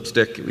virtual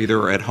lipstick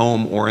either at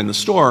home or in the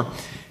store,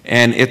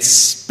 and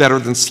it's better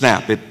than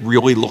Snap. It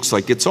really looks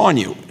like it's on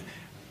you.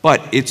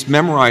 But it's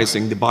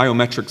memorizing. The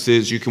biometrics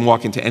is you can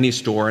walk into any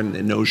store and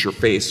it knows your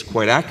face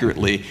quite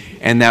accurately,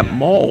 and that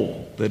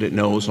mole that it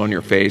knows on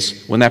your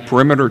face, when that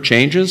perimeter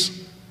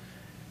changes,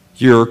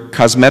 your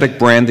cosmetic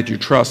brand that you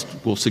trust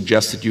will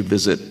suggest that you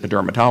visit a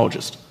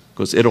dermatologist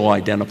because it'll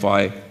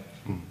identify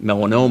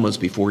melanomas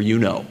before you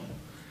know.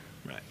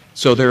 Right.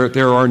 So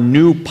there are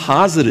new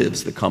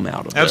positives that come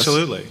out of this.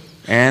 Absolutely.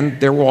 And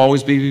there will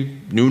always be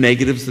new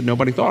negatives that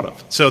nobody thought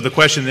of. So the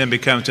question then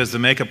becomes, does the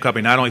makeup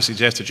company not only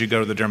suggest that you go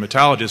to the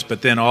dermatologist,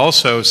 but then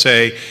also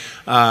say,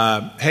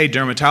 hey,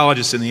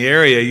 dermatologist in the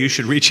area, you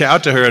should reach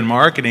out to her in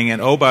marketing,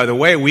 and oh, by the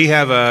way, we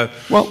have a...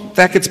 Well,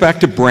 that gets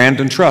back to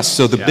brand and trust.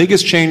 So the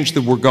biggest change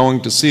that we're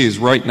going to see is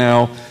right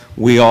now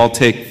we all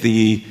take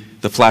the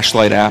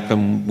Flashlight app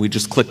and we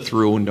just click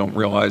through and don't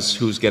realize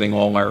who's getting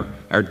all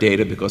our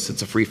data because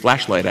it's a free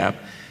Flashlight app.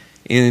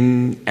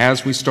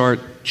 As we start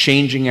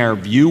changing our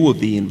view of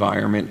the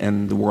environment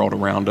and the world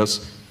around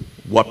us,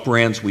 what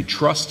brands we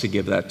trust to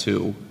give that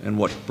to and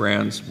what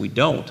brands we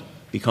don't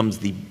becomes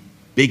the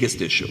biggest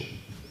issue.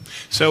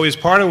 So is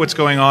part of what's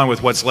going on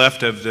with what's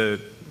left of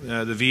the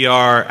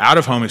VR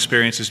out-of-home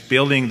experience is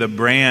building the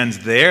brands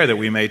there that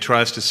we may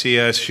trust to see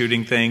us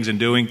shooting things and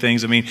doing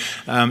things? I mean,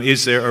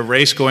 is there a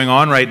race going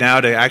on right now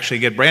to actually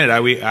get branded?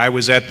 I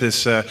was at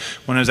this,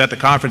 when I was at the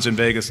conference in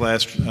Vegas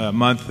last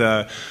month,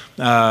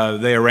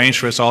 they arranged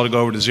for us all to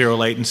go over to Zero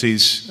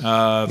Latency's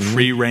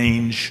free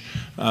range,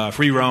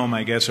 free roam,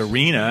 I guess,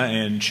 arena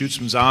and shoot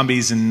some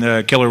zombies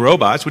and killer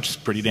robots, which is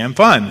pretty damn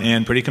fun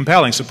and pretty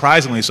compelling,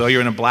 surprisingly so. You're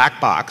in a black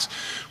box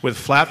with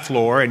flat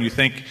floor, and you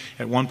think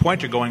at one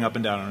point you're going up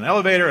and down on an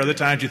elevator, other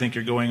times you think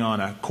you're going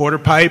on a quarter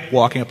pipe,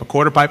 walking up a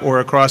quarter pipe,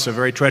 or across a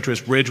very treacherous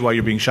bridge while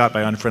you're being shot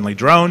by unfriendly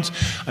drones.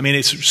 I mean,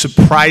 it's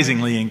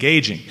surprisingly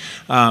engaging.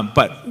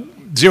 But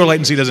Zero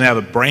Latency doesn't have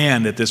a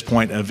brand at this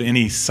point of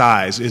any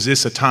size. Is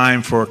this a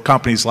time for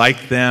companies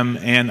like them?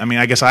 And I mean,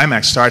 I guess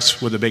IMAX starts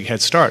with a big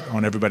head start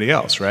on everybody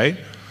else, right?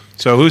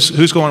 So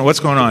what's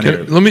going on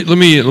here? Let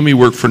me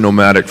work for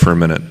Nomadic for a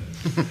minute.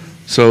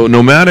 So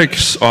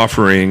Nomadic's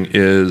offering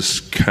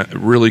is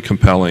really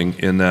compelling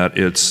in that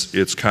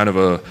it's kind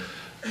of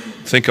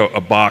think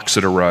a box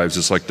that arrives.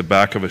 It's like the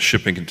back of a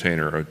shipping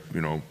container.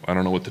 You know, I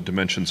don't know what the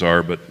dimensions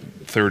are, but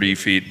 30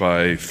 feet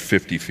by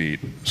 50 feet,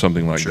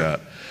 something like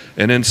that.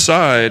 And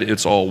inside,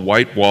 it's all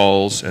white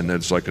walls, and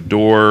there's like a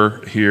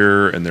door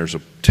here, and there's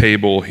a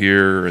table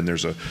here, and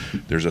there's a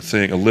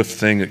lift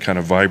thing that kind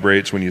of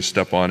vibrates when you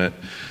step on it.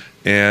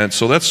 And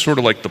so that's sort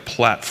of like the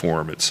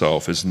platform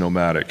itself is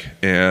Nomadic.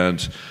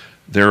 And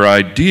their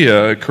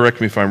idea, correct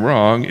me if I'm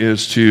wrong,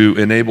 is to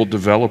enable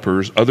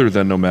developers other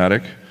than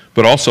Nomadic,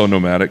 but also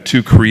Nomadic,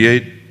 to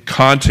create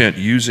content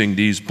using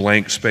these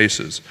blank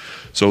spaces.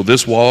 So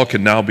this wall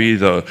can now be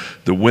the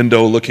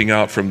window looking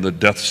out from the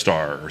Death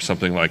Star or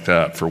something like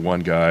that for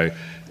one guy.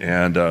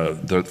 And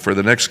for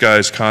the next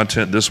guy's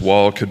content, this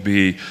wall could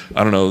be,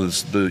 I don't know,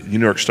 the New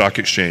York Stock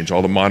Exchange,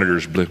 all the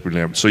monitors.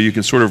 So you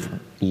can sort of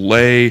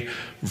lay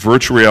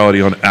virtual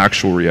reality on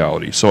actual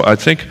reality. So I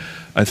think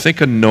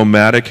a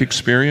Nomadic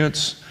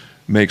experience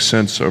makes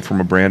sense from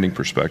a branding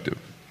perspective.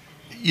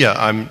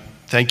 Yeah,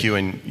 thank you,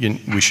 and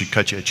we should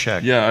cut you a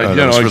check. Yeah,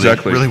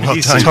 exactly. Really well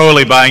He's done.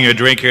 totally buying you a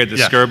drink here at the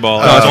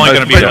Skirball. It's only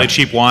going to be really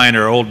cheap wine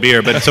or old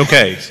beer, but it's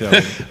okay. So.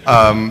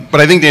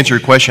 But I think to answer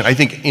your question, I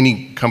think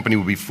any company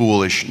would be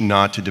foolish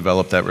not to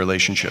develop that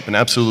relationship. And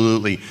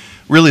absolutely,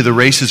 really the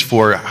race is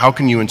for how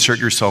can you insert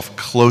yourself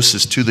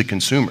closest to the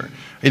consumer.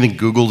 I think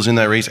Google's in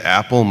that race,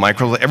 Apple,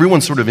 Microsoft,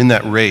 everyone's sort of in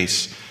that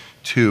race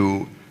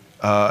to,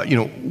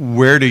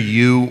 where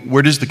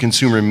does the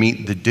consumer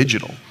meet the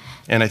digital?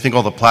 And I think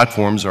all the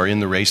platforms are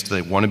in the race.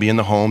 They want to be in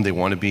the home. They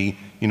want to be,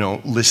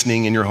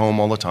 listening in your home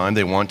all the time.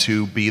 They want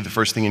to be the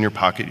first thing in your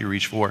pocket you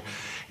reach for.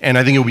 And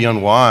I think it would be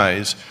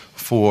unwise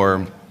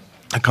for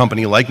a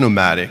company like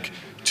Nomadic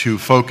to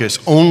focus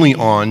only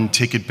on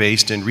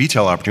ticket-based and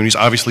retail opportunities.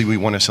 Obviously, we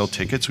want to sell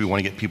tickets. We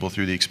want to get people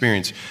through the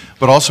experience.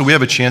 But also, we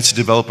have a chance to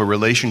develop a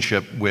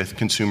relationship with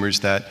consumers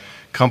that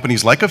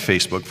companies like a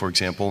Facebook, for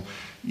example,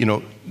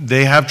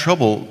 they have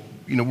trouble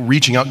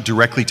reaching out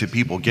directly to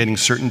people, getting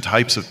certain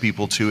types of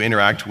people to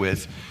interact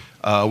with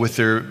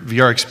their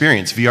VR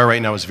experience. VR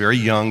right now is very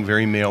young,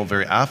 very male,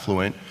 very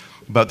affluent,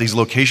 but these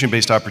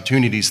location-based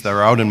opportunities that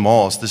are out in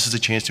malls, this is a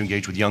chance to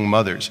engage with young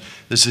mothers.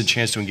 This is a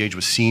chance to engage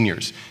with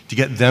seniors, to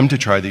get them to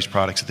try these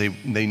products that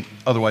they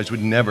otherwise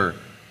would never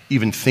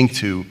even think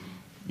to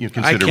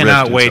consider. I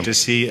cannot wait to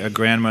see a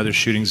grandmother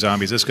shooting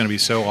zombies. That's going to be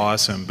so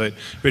awesome. But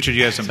Richard,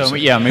 you have something to say.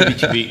 Yeah, maybe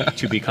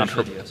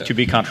to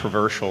be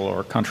controversial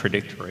or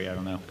contradictory, I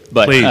don't know.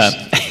 But please.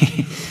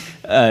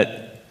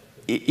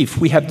 If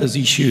we have those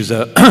issues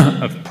of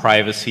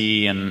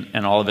privacy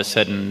and all of a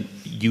sudden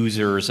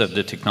users of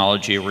the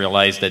technology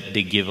realize that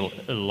they give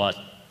a lot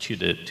to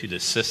the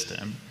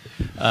system,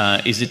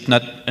 is it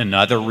not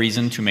another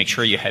reason to make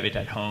sure you have it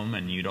at home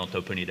and you don't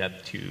open it up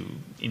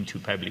into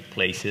public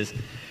places?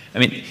 I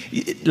mean,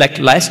 like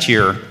last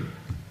year,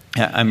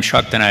 I'm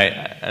shocked, and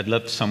I'd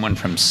love someone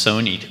from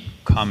Sony to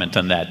comment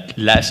on that.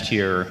 Last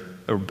year,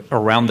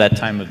 around that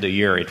time of the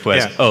year, it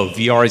was,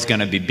 VR is going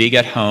to be big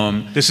at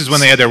home. This is when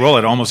they had their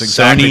rollout almost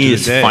exactly Sony to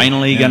is the day.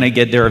 finally going to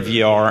get their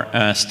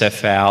VR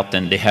stuff out,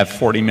 and they have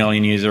 40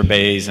 million user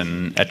base,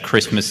 and at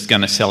Christmas it's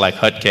going to sell like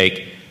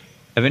hotcake.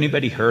 Have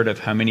anybody heard of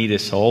how many they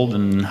sold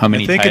and how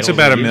many? I think titles it's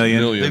about a they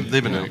used? million.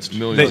 They've announced.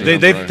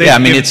 Yeah, I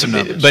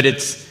mean, but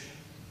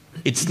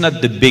it's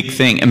not the big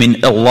thing. I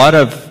mean, a lot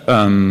of,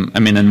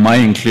 and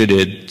mine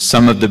included,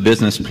 some of the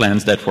business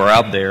plans that were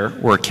out there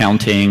were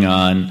counting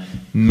on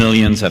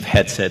millions of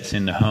headsets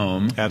in the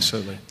home.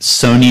 Absolutely.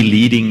 Sony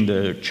leading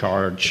the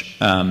charge,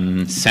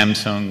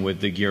 Samsung with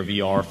the Gear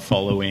VR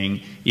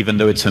following. Even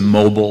though it's a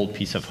mobile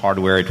piece of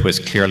hardware, it was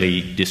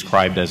clearly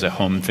described as a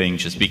home thing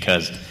just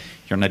because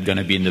you're not going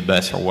to be in the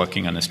bus or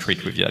walking on the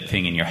street with that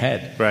thing in your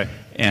head. Right.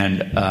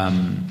 And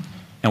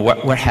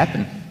what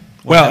happened?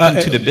 What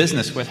happened to the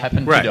business? What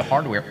happened to the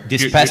hardware?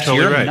 This past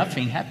totally year, right.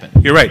 Nothing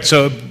happened. You're right.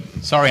 So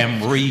sorry, I'm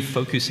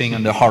refocusing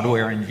on the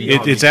hardware and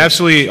VR. It's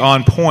absolutely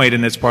on point,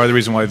 and it's part of the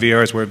reason why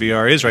VR is where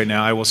VR is right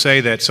now. I will say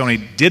that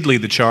Sony did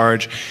lead the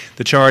charge.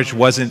 The charge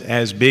wasn't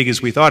as big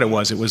as we thought it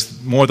was. It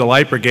was more the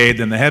light brigade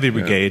than the heavy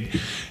brigade,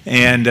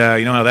 and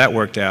you know how that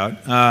worked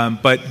out.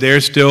 But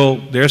they're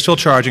still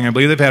charging. I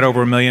believe they've had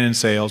over 1 million in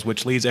sales,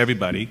 which leads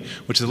everybody,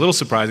 which is a little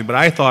surprising. But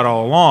I thought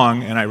all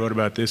along, and I wrote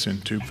about this in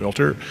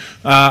TubeFilter,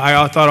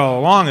 I thought all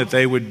along that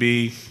they would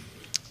be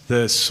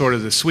the sort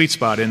of the sweet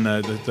spot in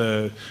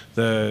the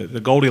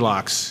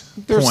Goldilocks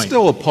There's point.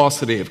 still a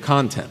paucity of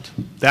content.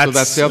 That's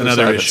that's the other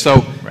another side issue. of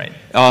it. So, Right.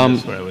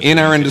 in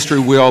our industry,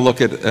 we all look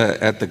at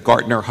the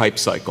Gartner hype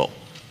cycle.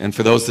 And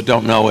for those that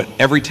don't know it,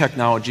 every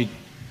technology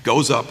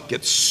goes up,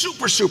 gets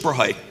super, super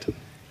hyped,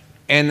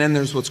 and then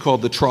there's what's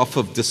called the trough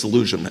of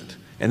disillusionment.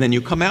 And then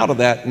you come out of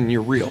that and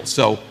you're real.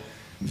 So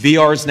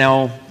VR is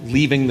now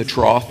leaving the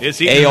trough.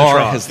 It's eating the AR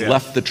trough, has yeah.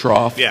 left the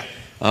trough. Yeah.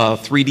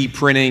 3D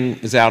printing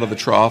is out of the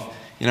trough.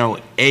 You know,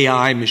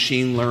 AI,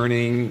 machine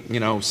learning,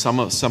 you know, some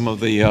of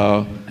the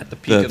the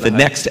peak of the hype.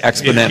 next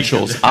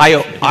exponentials.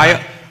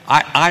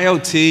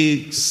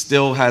 IoT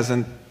still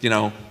hasn't,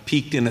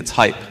 peaked in its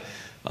hype.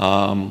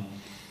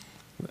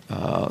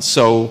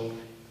 So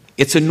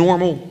it's a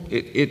normal,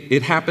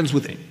 it happens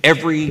with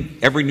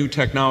every new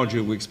technology.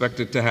 We expect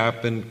it to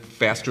happen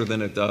faster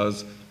than it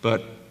does,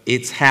 but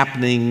it's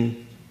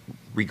happening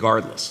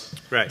regardless.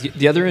 Right.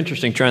 The other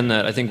interesting trend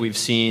that I think we've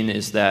seen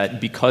is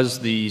that because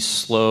the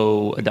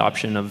slow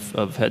adoption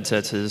of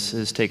headsets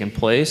has taken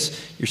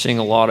place, you're seeing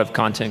a lot of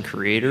content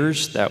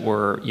creators that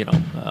were,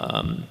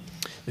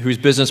 whose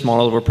business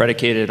models were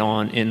predicated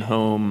on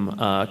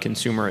in-home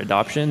consumer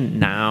adoption,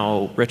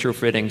 now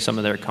retrofitting some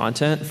of their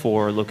content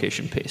for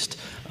location-based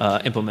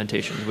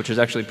implementations, which is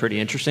actually pretty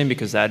interesting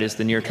because that is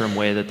the near-term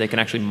way that they can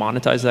actually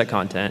monetize that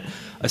content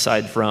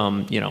aside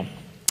from,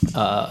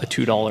 a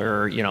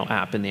 $2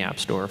 app in the App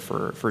Store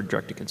for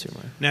direct-to-consumer.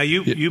 Now,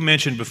 you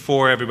mentioned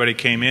before everybody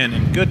came in,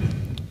 and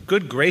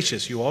good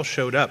gracious, you all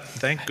showed up.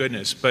 Thank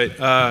goodness.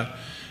 But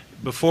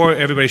before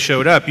everybody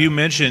showed up, you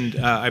mentioned,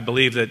 I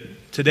believe, that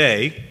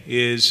today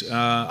is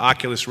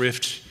Oculus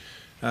Rift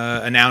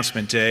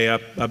announcement day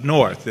up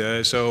north.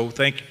 So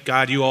thank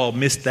God you all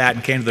missed that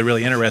and came to the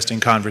really interesting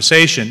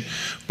conversation.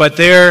 But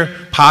they're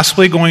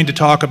possibly going to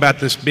talk about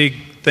this big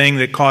thing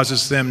that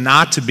causes them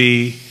not to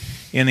be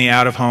in the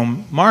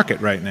out-of-home market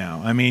right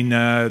now. I mean,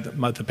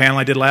 the panel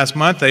I did last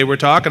month, they were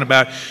talking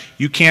about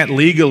you can't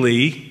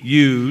legally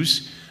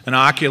use an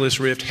Oculus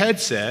Rift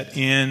headset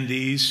in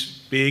these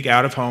big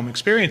out-of-home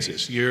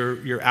experiences.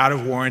 You're out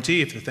of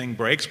warranty if the thing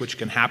breaks, which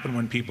can happen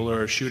when people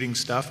are shooting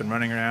stuff and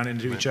running around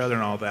into each other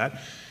and all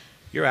that.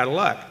 You're out of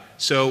luck.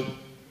 So,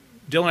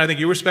 Dylan, I think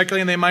you were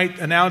speculating they might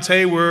announce,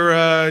 hey,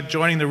 we're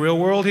joining the real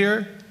world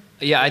here?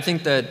 Yeah, I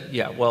think that,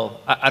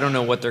 well, I don't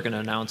know what they're going to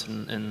announce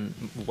and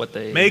what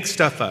they... Make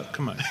stuff up,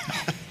 come on.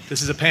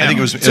 This is a panel. I think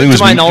it was,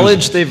 To my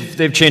knowledge,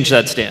 they've changed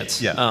that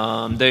stance. Yeah.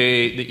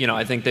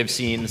 I think they've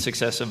seen the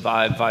success of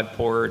Vive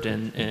Port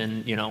and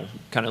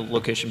kind of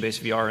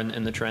location-based VR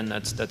and the trend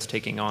that's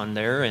taking on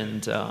there,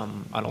 and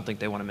I don't think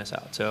they want to miss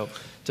out. So,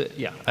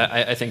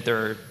 I think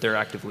they're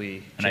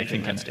actively. And I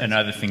think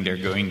another thing they're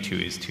going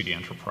to is to the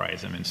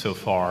enterprise. I mean, so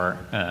far,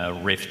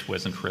 Rift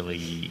wasn't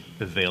really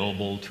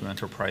available to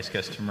enterprise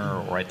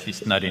customer, or at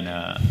least not in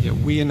a. Yeah,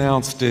 we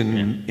announced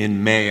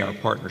in May our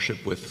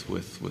partnership with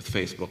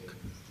Facebook.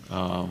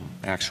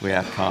 Actually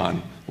at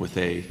Cannes with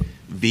a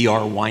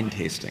VR wine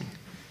tasting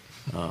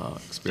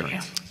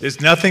experience. There's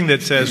nothing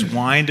that says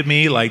wine to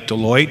me like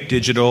Deloitte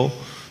Digital,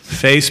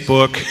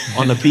 Facebook,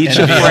 on the beach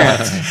of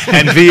France,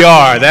 and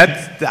VR.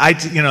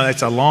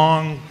 It's a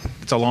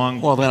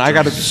long. Well, then I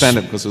got to defend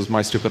it because it was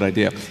my stupid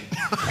idea.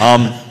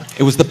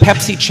 It was the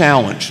Pepsi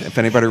Challenge, if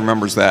anybody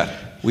remembers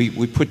that.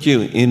 We put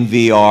you in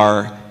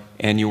VR,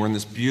 and you were in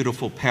this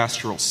beautiful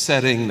pastoral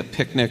setting, the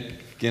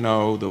picnic,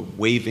 the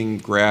waving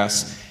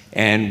grass.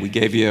 And we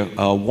gave you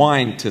a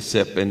wine to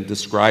sip and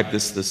describe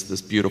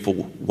this beautiful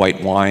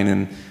white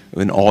wine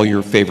in all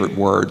your favorite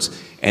words.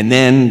 And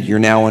then you're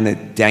now in a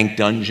dank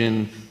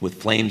dungeon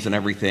with flames and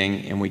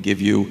everything, and we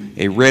give you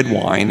a red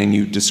wine and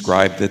you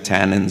describe the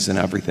tannins and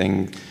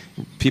everything.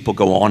 People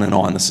go on and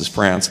on, this is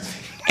France.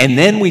 And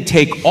then we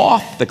take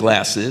off the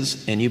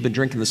glasses and you've been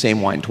drinking the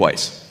same wine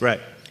twice. Right.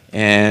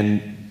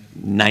 And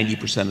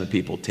 90% of the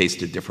people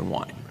tasted different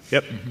wine.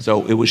 Yep.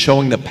 So it was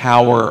showing the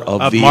power of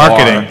VR,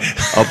 marketing.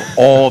 of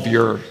all of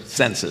your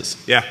senses.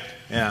 Yeah,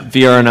 yeah.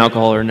 VR and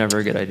alcohol are never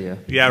a good idea.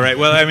 Yeah, right.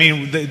 Well, I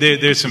mean,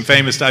 there's some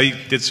famous stuff. I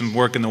did some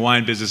work in the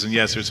wine business, and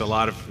yes, there's a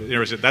lot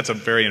of. That's a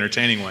very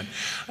entertaining one.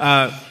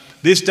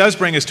 This does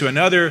bring us to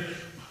another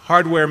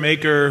hardware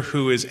maker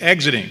who is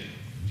exiting.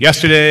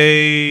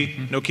 Yesterday,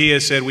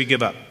 Nokia said we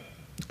give up.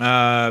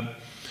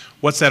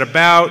 What's that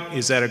about?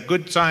 Is that a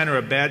good sign or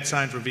a bad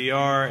sign for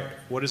VR?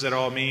 What does that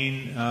all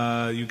mean?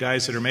 You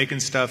guys that are making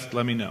stuff,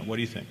 let me know. What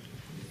do you think?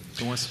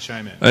 Who wants to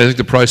chime in? I think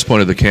the price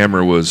point of the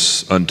camera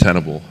was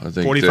untenable. I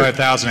think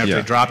 $45,000 after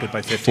they dropped it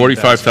by $15,000.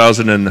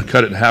 $45,000 and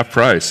cut it in half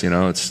price.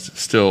 It's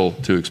still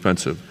too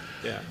expensive.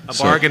 Yeah, a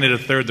bargain at a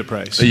third the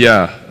price.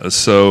 Yeah.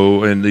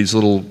 So, and these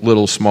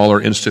little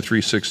smaller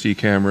Insta360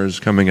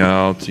 cameras coming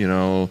out.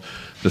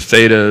 The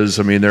Thetas,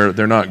 I mean,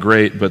 they're not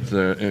great, but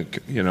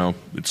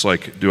it's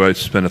like, do I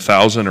spend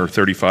 $1,000 or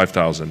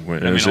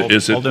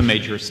 $35,000? All the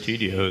major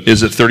studios.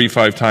 Is it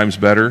 35 times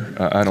better?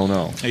 I don't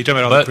know. Are you talking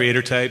about all the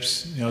creator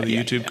types, the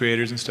YouTube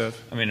creators and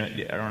stuff? I mean,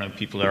 I don't know.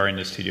 People that are in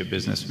the studio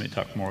business may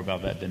talk more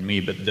about that than me,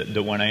 but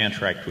the one I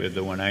interact with,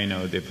 the one I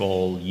know, they've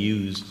all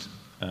used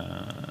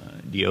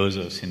the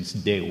Ozo since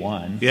day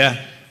one.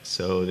 Yeah.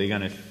 So they're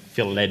gonna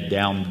feel let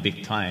down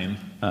big time.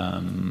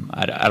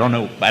 I don't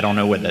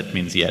know what that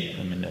means yet.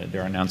 I mean,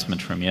 their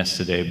announcement from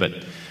yesterday, but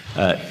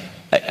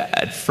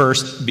at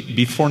first,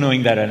 before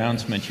knowing that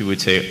announcement, you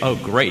would say, "Oh,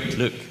 great!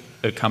 Look,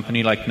 a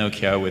company like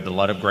Nokia with a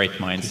lot of great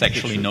minds."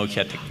 Actually,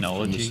 Nokia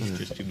Technologies,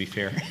 just to be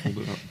fair,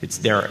 it's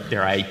their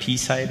IP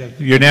side of.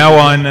 You're now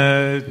on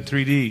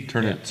 3D.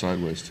 Turn it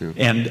sideways too.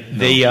 And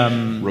they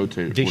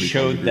rotate it they 45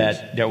 showed degrees.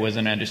 that there was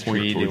an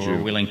industry. They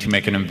were willing to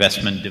make an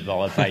investment,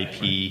 develop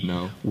IP,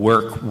 No.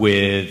 work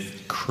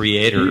with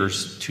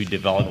creators to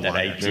develop that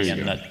IP,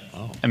 and not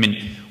I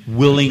mean,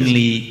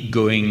 willingly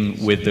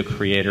going with the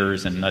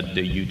creators and not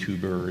the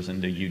YouTubers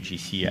and the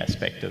UGC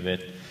aspect of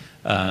it.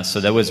 So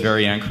that was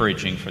very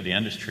encouraging for the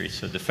industry.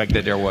 So the fact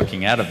that they're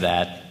working out of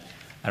that,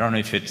 I don't know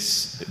if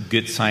it's a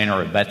good sign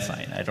or a bad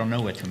sign. I don't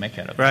know what to make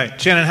out of it. Right.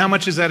 Shannon, how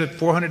much is that at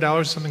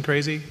 $400, something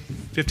crazy?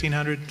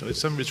 $1,500?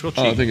 It's real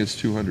cheap. I think it's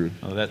 200.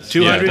 Oh, that's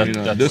 200?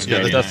 This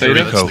guy. that's the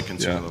That's Ricoh. the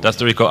consumer level. That's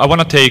the Ricoh. I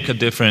want to take a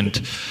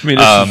different. I mean,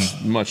 this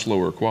is much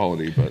lower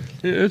quality, but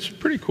it's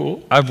pretty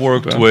cool. I've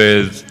worked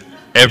with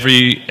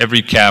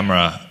every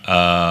camera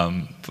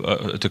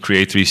to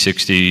create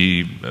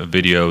 360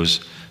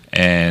 videos,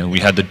 and we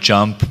had the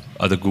Jump,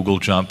 the Google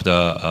Jump,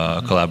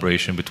 the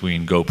collaboration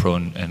between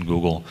GoPro and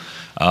Google.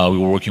 We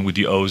were working with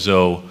the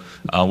Ozo.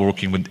 We're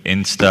working with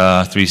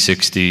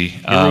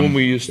Insta360. Remember when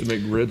we used to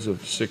make grids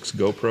of 6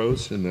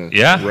 GoPros in the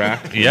Yeah,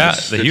 rack? yeah,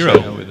 Just the stitch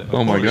Hero. it?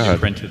 Oh my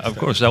God. Of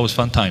course, that was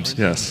fun times.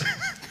 Yes.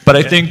 But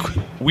I think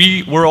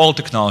we're all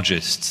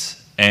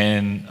technologists,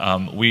 and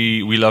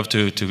we love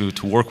to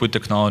work with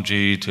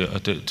technology,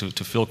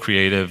 to feel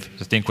creative,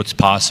 to think what's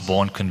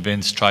possible, and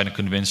try to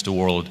convince the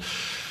world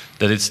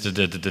that it's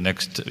the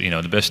next,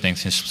 the best thing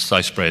since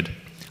sliced bread.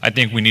 I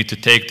think we need to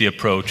take the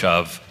approach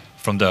of,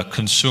 from the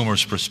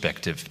consumer's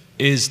perspective,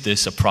 is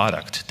this a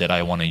product that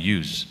I want to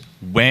use?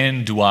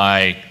 When do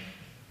I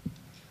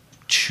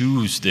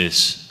choose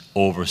this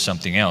over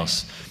something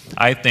else?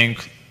 I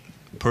think,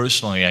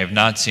 personally, I have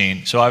not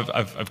seen, so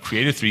I've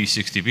created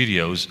 360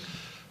 videos,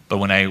 but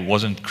when I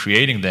wasn't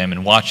creating them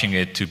and watching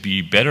it to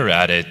be better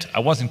at it, I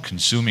wasn't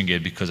consuming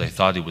it because I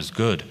thought it was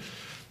good.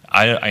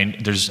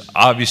 There's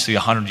obviously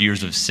 100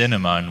 years of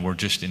cinema, and we're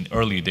just in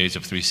early days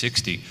of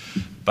 360.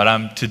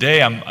 But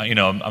today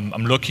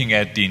I'm looking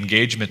at the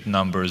engagement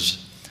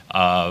numbers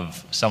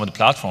of some of the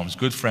platforms.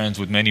 Good friends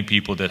with many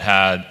people that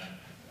had,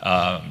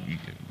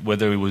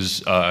 whether it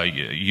was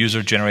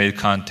user-generated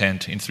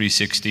content in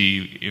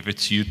 360, if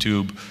it's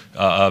YouTube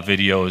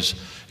videos,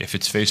 if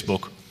it's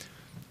Facebook.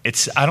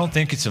 I don't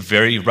think it's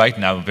right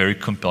now a very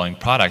compelling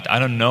product. I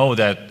don't know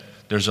that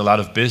there's a lot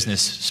of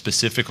business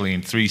specifically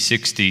in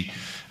 360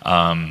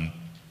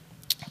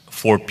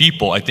 for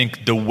people. I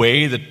think the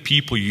way that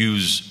people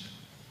use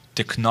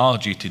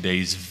technology today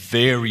is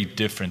very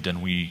different than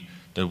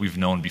we've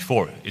known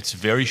before. It's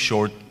very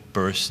short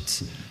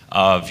bursts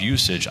of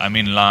usage. I'm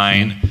in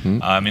line,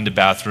 I'm in the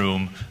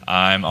bathroom,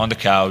 I'm on the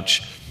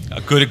couch.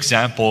 A good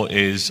example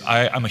is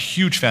I'm a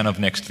huge fan of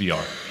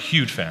NextVR,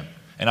 huge fan.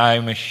 And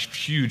I'm a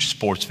huge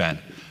sports fan.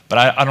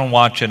 But I don't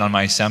watch it on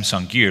my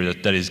Samsung Gear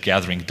that is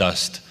gathering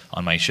dust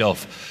on my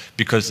shelf.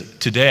 Because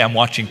today I'm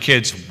watching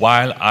kids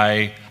while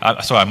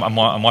I'm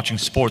watching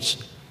sports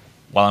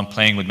while I'm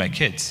playing with my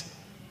kids.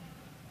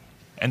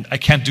 And I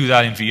can't do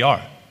that in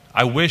VR.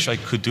 I wish I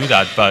could do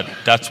that, but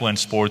that's when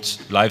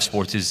live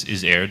sports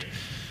is aired.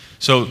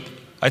 So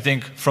I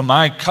think from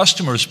my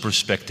customer's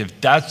perspective,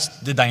 that's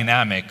the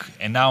dynamic,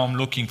 and now I'm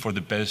looking for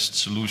the best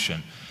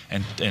solution,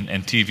 and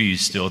TV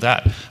is still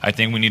that. I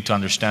think we need to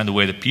understand the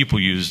way that people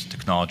use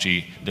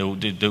technology,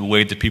 the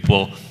way that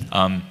people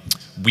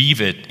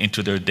weave it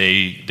into their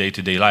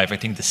day-to-day life. I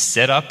think the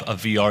setup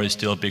of VR is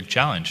still a big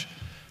challenge.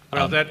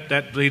 Well,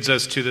 that leads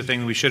us to the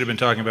thing we should have been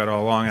talking about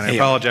all along, and I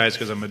apologize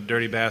because I'm a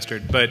dirty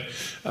bastard, but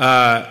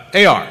AR,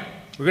 we're going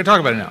to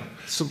talk about it now.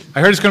 So, I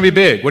heard it's going to be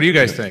big. What do you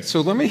guys think?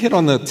 So let me hit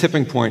on the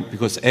tipping point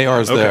because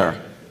AR is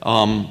there.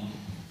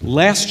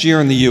 Last year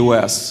in the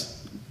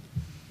US,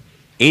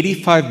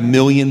 85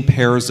 million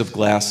pairs of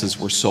glasses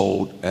were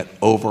sold at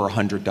over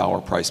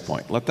 $100 price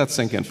point. Let that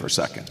sink in for a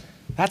second.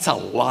 That's a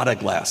lot of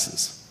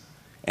glasses.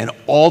 And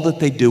all that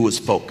they do is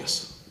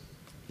focus.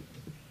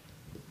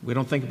 We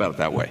don't think about it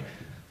that way.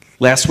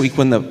 Last week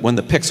when the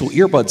Pixel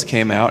earbuds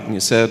came out and you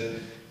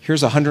said,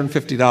 here's $150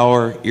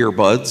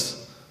 earbuds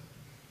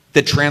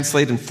that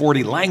translate in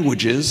 40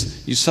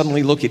 languages, you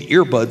suddenly look at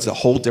earbuds, a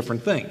whole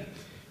different thing.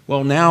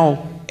 Well,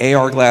 now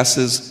AR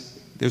glasses,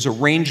 there's a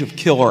range of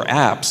killer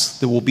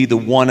apps that will be the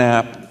one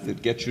app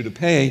that gets you to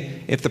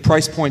pay if the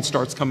price point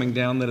starts coming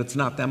down that it's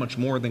not that much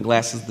more than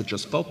glasses that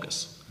just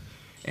focus.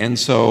 And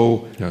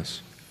so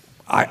Yes.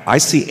 I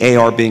see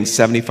AR being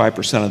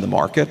 75% of the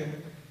market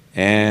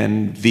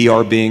and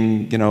VR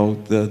being,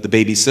 the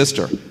baby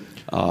sister.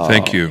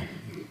 Thank you.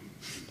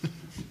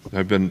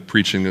 I've been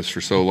preaching this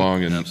for so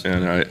long, and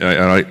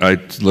I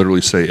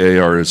literally say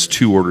AR is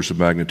 2 orders of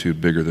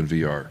magnitude bigger than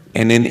VR.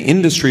 And in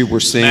industry, we're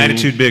seeing...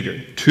 Magnitude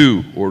bigger.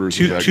 2 orders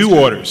of magnitude. 2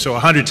 orders, so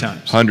 100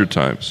 times. 100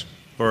 times.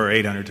 Or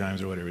 800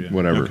 times or whatever. Yeah.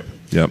 Whatever. Okay.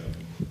 Yep.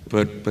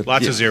 But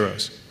Lots of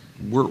zeros.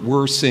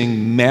 We're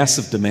seeing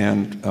massive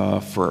demand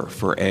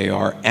for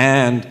AR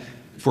and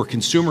for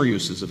consumer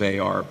uses of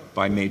AR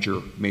by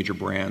major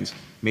brands,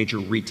 major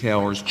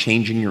retailers,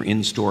 changing your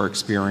in-store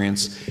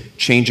experience,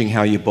 changing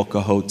how you book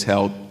a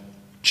hotel,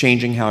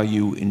 changing how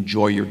you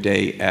enjoy your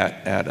day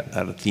at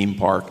a theme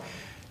park,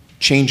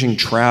 changing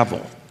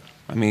travel.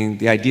 I mean,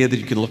 the idea that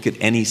you can look at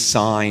any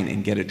sign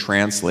and get it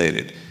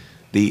translated,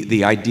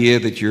 the idea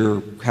that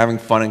you're having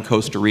fun in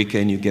Costa Rica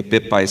and you get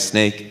bit by a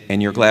snake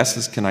and your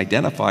glasses can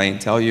identify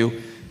and tell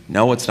you,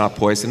 no, it's not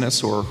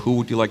poisonous, or who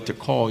would you like to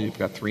call? You've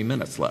got 3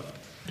 minutes left.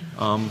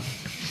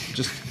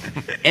 just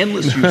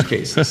endless use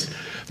cases.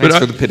 But Thanks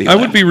for the pity. I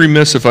would be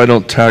remiss if I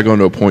don't tag on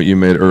to a point you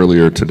made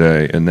earlier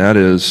today, and that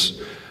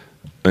is,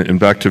 and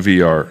back to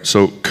VR.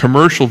 So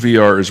commercial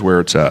VR is where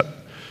it's at.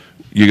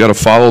 You got to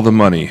follow the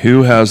money.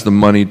 Who has the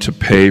money to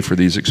pay for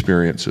these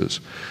experiences?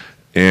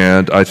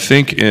 And I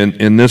think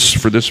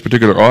for this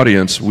particular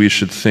audience, we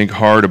should think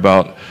hard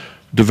about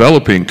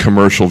developing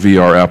commercial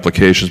VR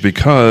applications,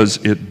 because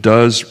it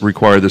does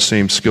require the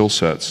same skill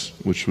sets,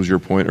 which was your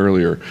point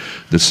earlier,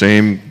 the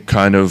same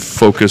kind of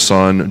focus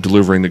on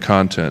delivering the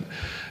content.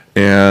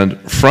 And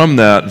from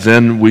that,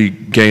 then we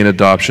gain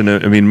adoption.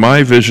 I mean,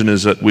 my vision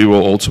is that we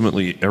will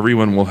ultimately,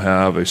 everyone will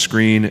have a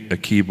screen, a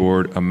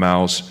keyboard, a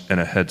mouse, and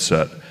a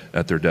headset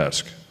at their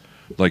desk.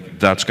 Like,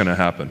 that's going to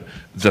happen.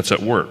 That's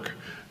at work.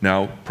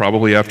 Now,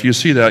 probably after you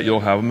see that,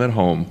 you'll have them at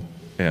home,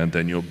 and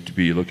then you'll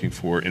be looking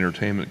for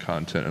entertainment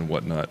content and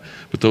whatnot.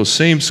 But those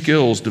same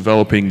skills,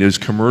 developing this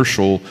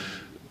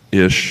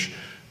commercial-ish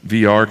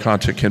VR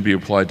content, can be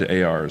applied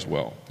to AR as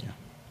well.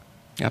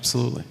 Yeah.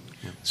 Absolutely.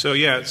 So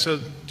yeah, so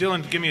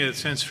Dylan, give me a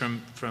sense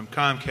from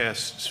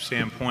Comcast's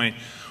standpoint.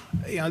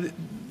 You know,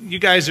 you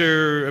guys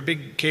are a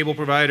big cable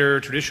provider.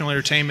 Traditional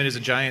entertainment is a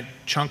giant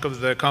chunk of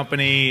the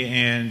company,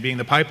 and being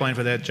the pipeline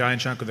for that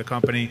giant chunk of the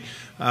company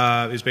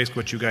is basically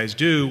what you guys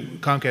do.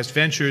 Comcast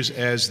Ventures,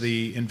 as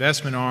the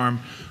investment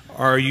arm,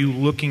 are you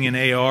looking in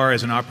AR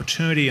as an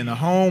opportunity in the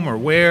home, or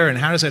where, and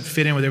how does that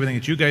fit in with everything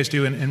that you guys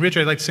do? And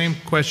Richard, I'd like the same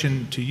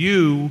question to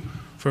you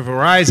for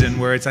Verizon,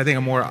 where it's, I think,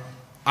 a more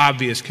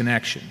obvious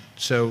connection.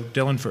 So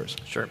Dylan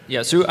first. Sure.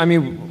 Yeah. So I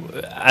mean,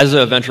 as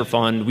a venture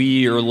fund,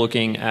 we are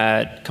looking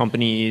at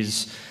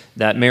companies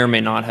that may or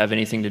may not have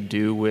anything to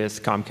do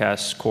with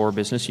Comcast's core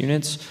business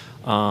units.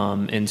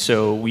 And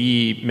so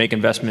we make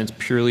investments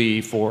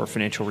purely for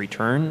financial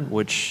return,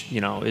 which,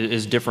 you know,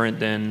 is different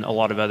than a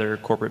lot of other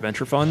corporate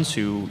venture funds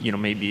who, you know,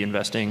 may be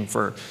investing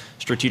for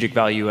strategic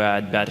value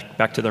add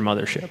back to their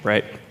mothership,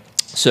 right?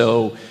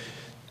 So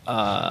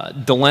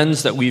the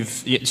lens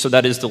that so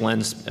that is the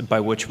lens by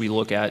which we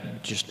look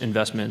at just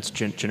investments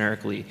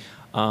generically.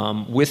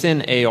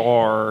 Within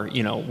AR,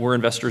 you know, we're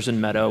investors in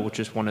Meta, which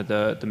is one of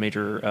the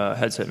major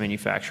headset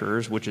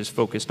manufacturers, which is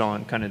focused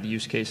on kind of the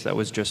use case that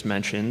was just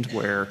mentioned,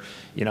 where,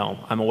 you know,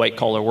 I'm a white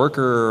collar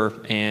worker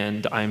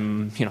and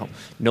I'm, you know,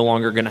 no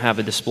longer going to have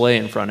a display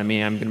in front of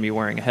me. I'm going to be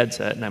wearing a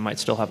headset, and I might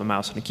still have a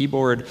mouse and a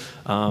keyboard,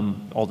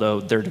 although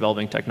they're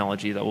developing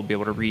technology that will be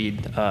able to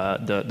read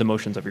the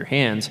motions of your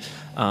hands.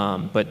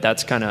 But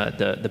that's kind of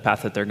the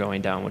path that they're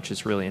going down, which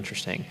is really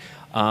interesting.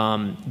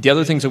 The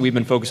other things that we've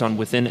been focused on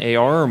within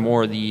AR are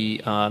more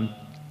the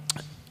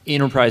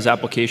enterprise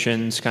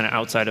applications kind of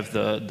outside of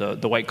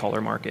the white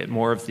collar market,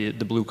 more of the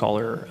blue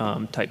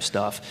collar type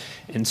stuff.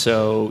 And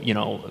so, you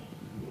know,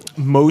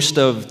 most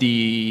of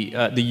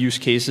the use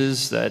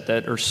cases that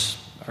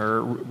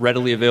are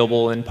readily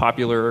available and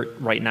popular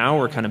right now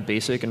are kind of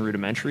basic and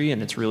rudimentary,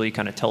 and it's really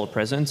kind of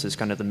telepresence is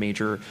kind of the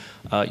major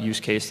use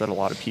case that a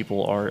lot of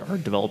people are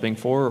developing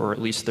for, or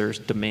at least there's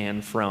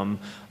demand from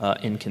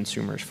end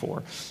consumers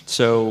for.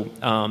 So,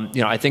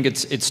 you know, I think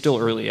it's still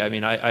early. I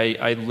mean,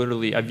 I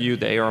view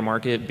the AR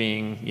market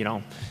being, you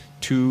know,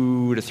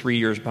 2 to 3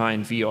 years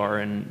behind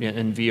VR,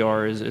 and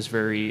VR is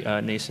very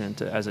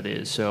nascent as it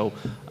is. So,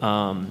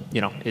 you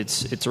know,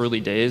 it's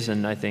early days,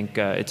 and I think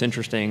it's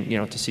interesting, you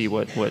know, to see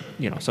what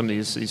you know, some of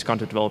these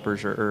content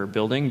developers are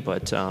building.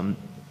 But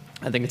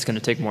I think it's going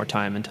to take more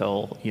time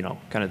until, you know,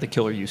 kind of the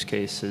killer use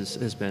case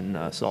has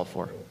been solved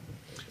for.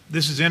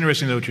 This is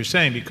interesting, though, what you're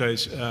saying,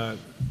 because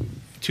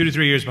 2 to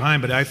 3 years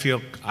behind. But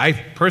I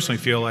personally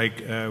feel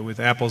like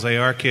with Apple's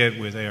AR kit,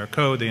 with AR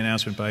Code, the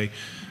announcement by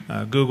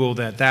Google,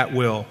 that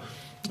will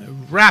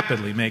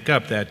rapidly make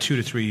up that 2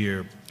 to 3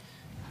 year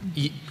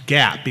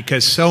gap,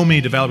 because so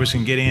many developers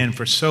can get in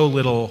for so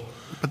little.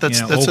 But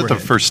that's at the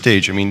first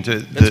stage. I mean,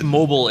 that's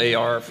mobile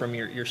AR from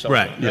your cell phone,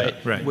 right? Right.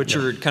 Yeah, right. Which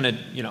are kind of,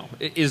 you know,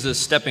 is a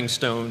stepping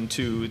stone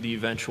to the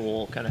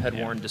eventual kind of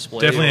head-worn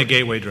display. Definitely a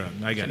gateway drug.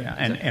 I get it.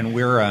 And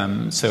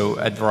we're so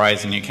at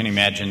Verizon, you can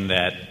imagine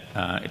that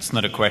it's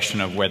not a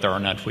question of whether or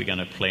not we're going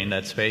to play in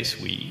that space.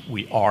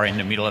 We are in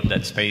the middle of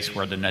that space.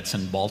 We're the nuts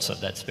and bolts of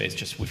that space,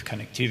 just with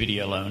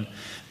connectivity alone.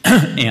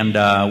 And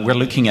we're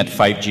looking at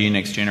 5G,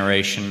 next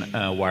generation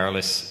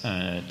wireless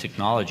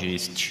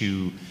technologies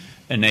to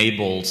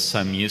enable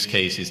some use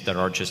cases that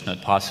are just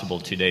not possible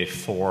today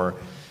for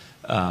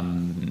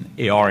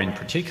AR in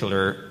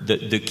particular.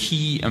 The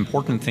key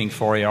important thing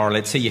for AR,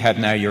 let's say you have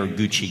now your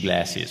Gucci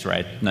glasses,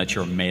 right? Not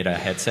your Meta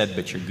headset,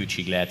 but your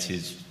Gucci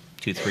glasses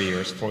 2, 3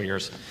 years,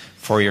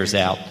 4 years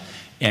out.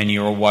 And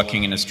you're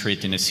walking in a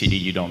street in a city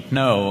you don't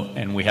know,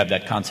 and we have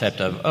that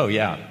concept of, oh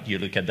yeah, you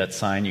look at that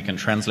sign, you can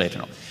translate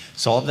and all.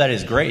 So all of that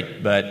is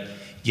great, but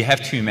you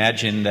have to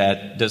imagine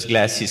that those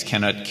glasses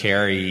cannot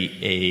carry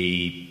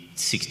a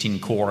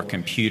 16-core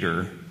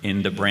computer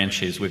in the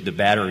branches with the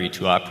battery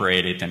to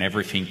operate it and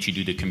everything to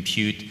do the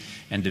compute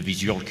and the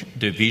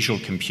visual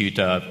compute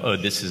of, oh,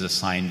 this is a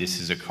sign,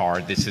 this is a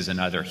car, this is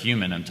another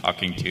human I'm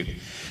talking to.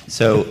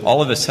 So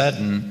all of a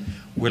sudden,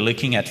 we're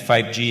looking at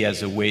 5G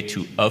as a way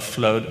to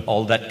offload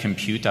all that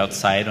compute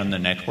outside on the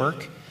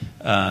network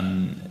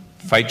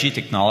 5G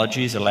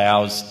technologies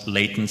allows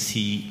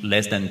latency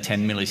less than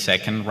 10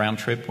 millisecond round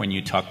trip when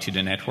you talk to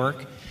the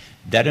network.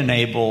 That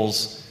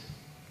enables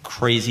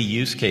crazy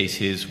use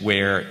cases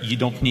where you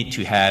don't need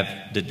to have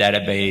the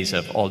database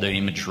of all the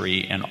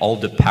imagery and all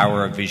the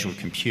power of visual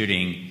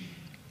computing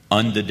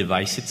on the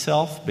device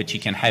itself, but you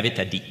can have it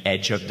at the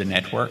edge of the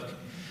network.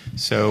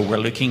 So we're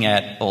looking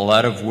at a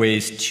lot of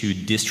ways to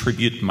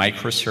distribute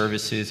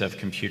microservices of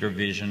computer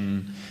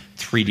vision,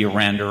 3D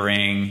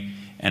rendering,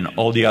 and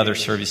all the other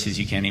services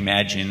you can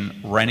imagine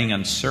running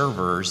on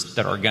servers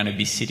that are going to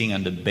be sitting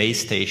on the base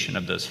station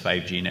of those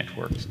 5G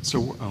networks.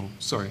 So, oh,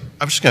 sorry.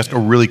 I'm just going to ask a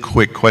really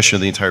quick question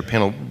of the entire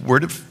panel. Where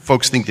do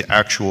folks think the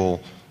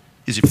actual,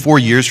 is it 4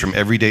 years from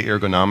everyday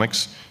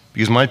ergonomics?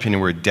 Because in my opinion,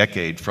 we're a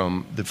decade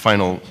from the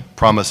final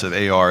promise of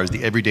AR, is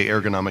the everyday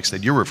ergonomics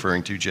that you're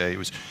referring to, Jay. It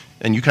was,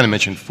 and you kind of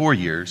mentioned 4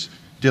 years.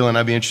 Dylan,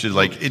 I'd be interested,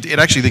 like, it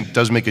actually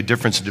does make a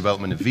difference in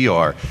development of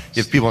VR.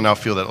 If people now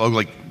feel that, oh,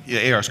 like,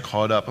 AR's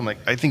caught up. I'm like,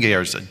 I think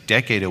AR's a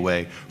decade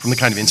away from the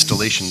kind of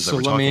installations that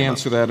we're talking about.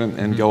 So let me answer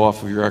that and go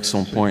off of your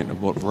excellent point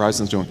of what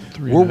Verizon's doing.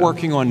 We're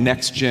working on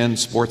next-gen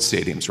sports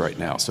stadiums right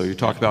now. So you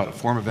talk about a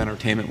form of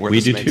entertainment where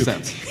this makes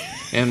sense.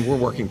 And we're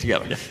working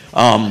together.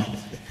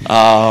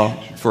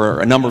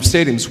 For a number of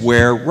stadiums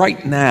where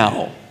right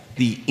now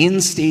the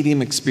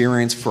in-stadium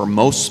experience for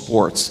most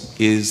sports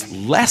is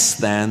less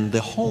than the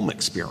home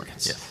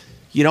experience. Yes.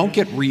 You don't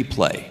get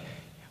replay.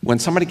 When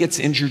somebody gets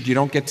injured, you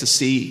don't get to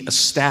see a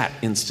stat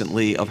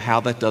instantly of how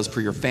that does for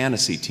your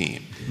fantasy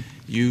team.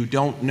 You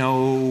don't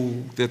know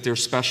that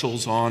there's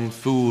specials on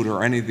food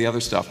or any of the other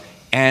stuff.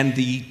 And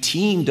the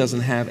team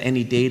doesn't have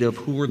any data of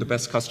who are the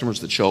best customers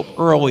that show up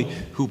early,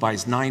 who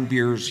buys 9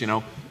 beers, you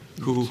know,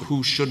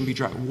 who shouldn't be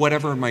driving,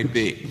 whatever it might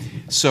be.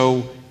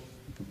 So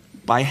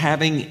by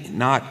having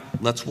not,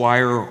 let's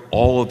wire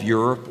all of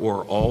Europe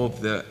or all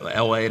of the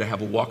LA to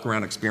have a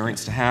walk-around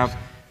experience, to have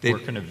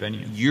work in a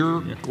venue.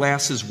 Your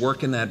glasses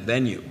work in that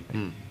venue.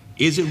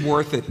 Is it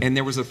worth it? And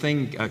there was a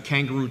thing,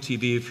 Kangaroo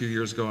TV a few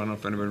years ago, I don't know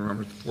if anybody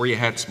remembers, before you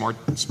had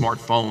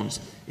smartphones,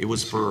 it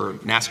was for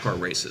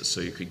NASCAR races, so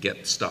you could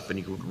get stuff and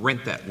you could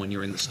rent that when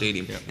you're in the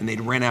stadium, and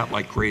they'd rent out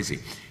like crazy.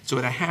 So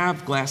to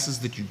have glasses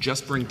that you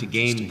just bring to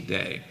game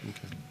day,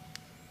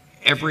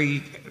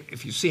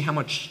 if you see how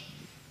much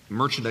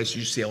merchandise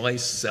UCLA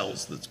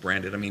sells that's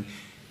branded, I mean,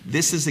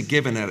 this is a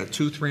given at a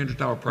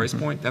 $200–300 price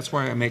point. That's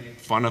why I make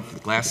fun of the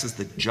glasses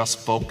that just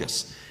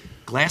focus.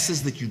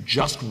 Glasses that you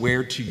just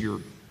wear to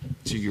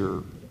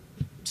your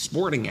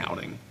sporting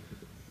outing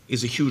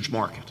is a huge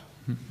market.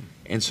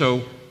 And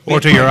so, or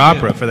to your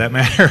opera, for that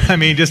matter. I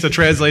mean, just to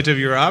translate to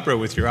your opera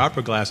with your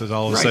opera glasses,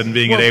 all of a sudden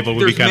being enabled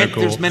would be kind of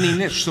cool. There's many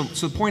niches.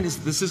 So the point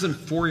is, this isn't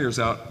 4 years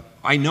out.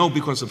 I know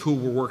because of who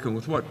we're working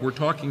with. What we're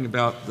talking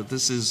about, that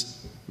this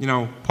is, you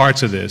know,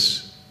 parts of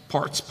this.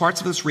 Parts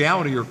of this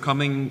reality are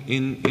coming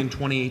in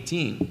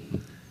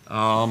 2018.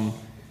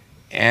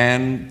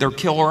 And they're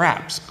killer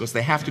apps, because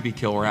they have to be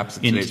killer apps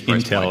at today's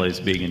price Intel point.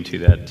 is big into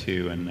that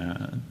too,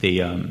 and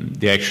they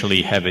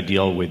actually have a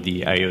deal with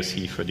the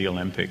IOC for the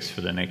Olympics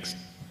for the next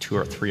 2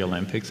 or 3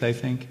 Olympics, I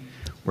think,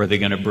 where they're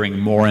going to bring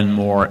more and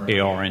more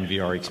AR and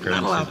VR experiences.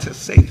 I'm not allowed to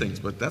say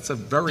things, but that's a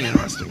very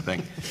interesting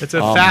thing. It's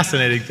a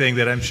fascinating thing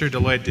that I'm sure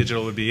Deloitte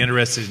Digital would be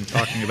interested in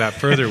talking about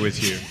further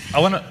with you.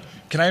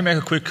 Can I make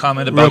a quick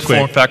comment about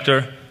form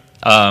factor?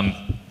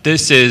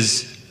 This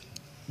is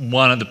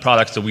one of the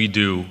products that we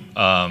do,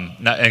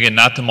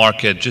 not to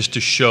market, just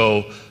to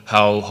show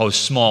how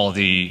small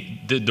the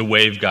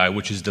waveguide,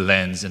 which is the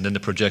lens, and then the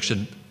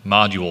projection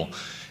module.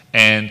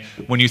 And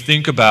when you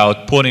think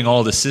about putting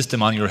all the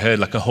system on your head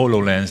like a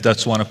HoloLens,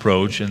 that's one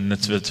approach, and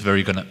it's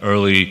very kind of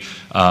early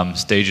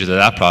stages of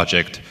that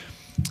project.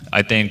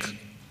 I think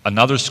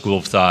another school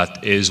of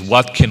thought is,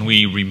 what can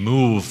we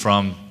remove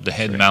from the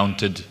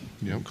head-mounted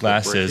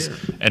glasses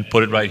and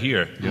put it right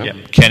here?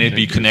 Can it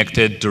be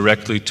connected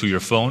directly to your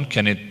phone?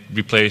 Can it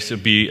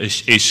be a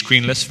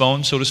screenless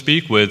phone, so to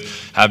speak,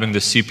 with having the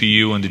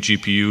CPU and the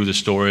GPU, the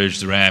storage,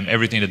 the RAM,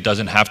 everything that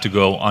doesn't have to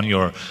go on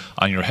your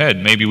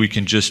head? Maybe we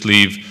can just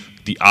leave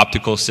the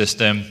optical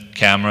system,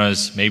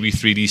 cameras, maybe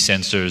 3D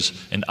sensors,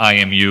 an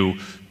IMU,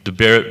 the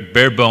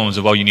bare bones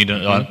of all you need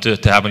to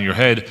have on your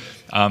head.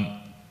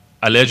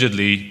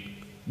 Allegedly,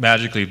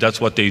 magically,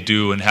 that's what they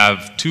do, and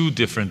have 2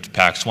 different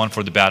packs, one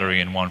for the battery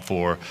and one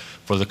for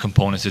the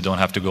components that don't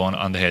have to go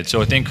on the head.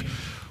 So I think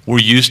we're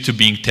used to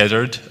being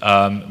tethered.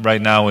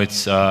 Right now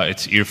it's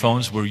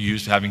earphones. We're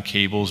used to having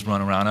cables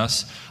run around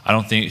us. I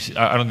don't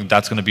think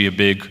that's going to be a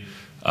big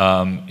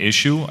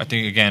issue. I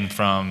think, again,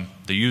 from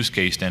the use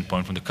case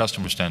standpoint, from the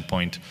customer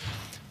standpoint,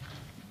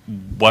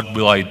 what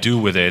will I do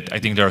with it? I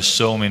think there are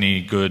so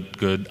many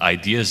good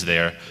ideas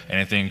there, and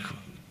I think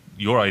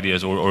your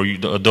ideas or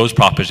those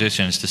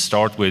propositions to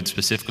start with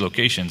specific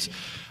locations,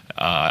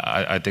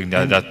 I think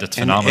that's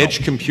phenomenal. And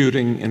edge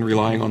computing and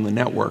relying on the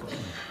network.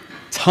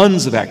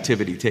 Tons of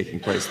activity taking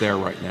place there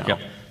right now.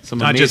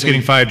 Not just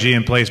getting 5G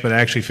in place, but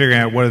actually figuring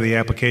out what are the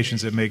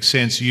applications that make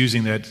sense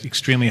using that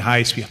extremely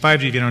high speed.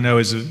 5G, if you don't know,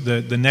 is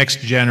the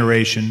next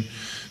generation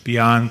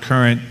beyond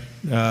current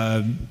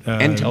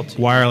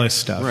wireless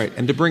stuff. Right,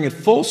 and to bring it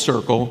full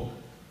circle,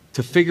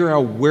 to figure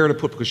out where to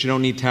put, because you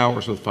don't need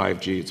towers with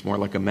 5G, it's more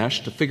like a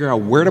mesh, to figure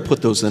out where to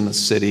put those in the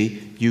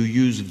city, you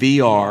use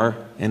VR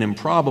and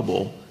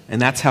Improbable, and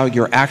that's how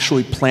you're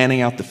actually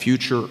planning out the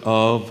future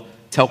of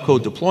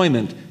telco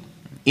deployment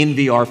in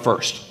VR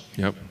first.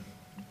 Yep.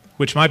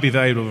 Which might be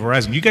valuable to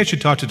Verizon. You guys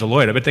should talk to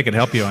Deloitte. I bet they could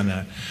help you on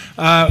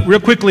that. Real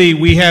quickly,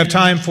 we have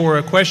time for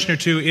a question or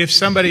two. If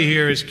somebody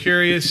here is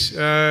curious,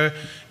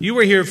 you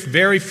were here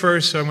very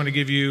first, so I'm going to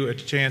give you a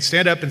chance.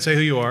 Stand up and say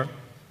who you are.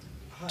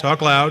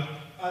 Talk loud.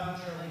 I'm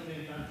Charlie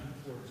Fink. I'm from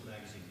Forbes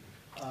magazine.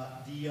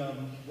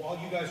 While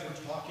you guys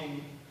were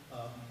talking,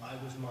 I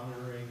was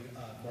monitoring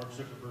Mark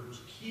Zuckerberg's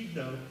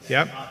keynote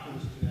at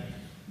Oculus Connect.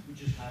 We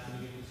just happened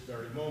to get this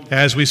very moment.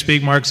 As we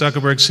speak, Mark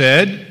Zuckerberg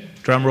said,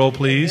 drum roll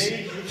please.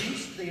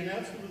 They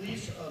announced the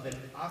release of an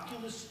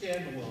Oculus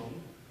standalone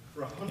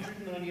for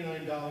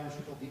 $199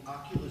 called the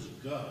Oculus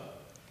Go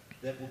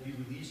that will be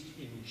released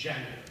in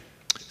January.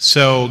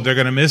 So they're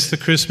going to miss the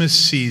Christmas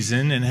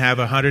season and have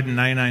a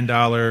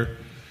 $199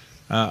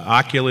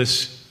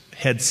 Oculus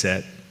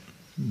headset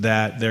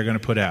that they're going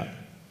to put out.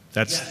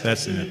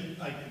 That's in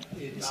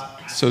it.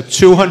 So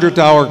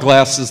 $200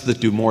 glasses that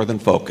do more than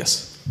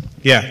focus.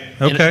 Yeah,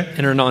 okay.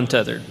 And are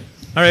non-tethered.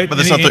 All right, But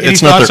that's any, not any it's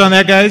thoughts not their, on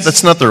that, guys?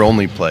 That's not their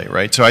only play,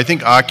 right? So I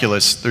think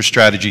Oculus, their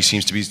strategy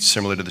seems to be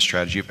similar to the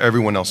strategy of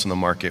everyone else in the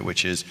market,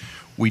 which is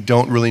we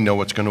don't really know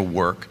what's going to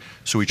work,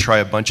 so we try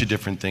a bunch of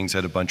different things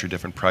at a bunch of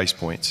different price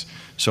points.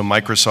 So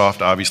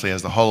Microsoft obviously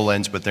has the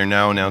HoloLens, but they're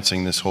now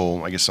announcing this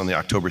whole, I guess on the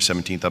October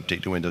 17th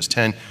update to Windows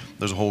 10,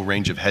 there's a whole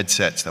range of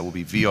headsets that will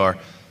be VR.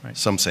 Right.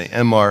 Some say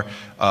MR.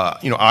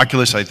 You know,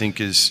 Oculus I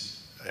think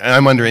is, and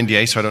I'm under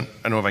NDA, so I don't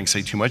know if I can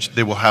say too much.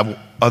 They will have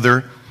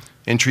other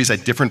entries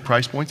at different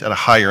price points at a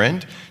higher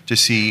end to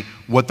see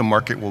what the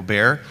market will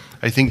bear.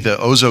 I think the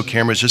Ozo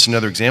camera is just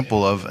another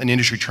example of an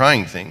industry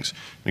trying things.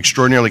 An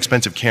extraordinarily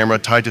expensive camera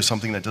tied to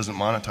something that doesn't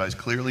monetize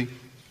clearly.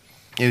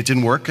 And it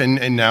didn't work,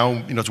 and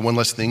now it's one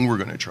less thing we're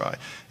going to try.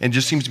 And it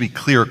just seems to be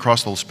clear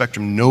across the whole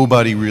spectrum.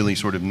 Nobody really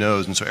sort of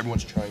knows, and so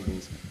everyone's trying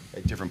things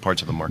at different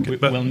parts of the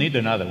market. We'll need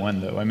another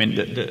one, though. I mean,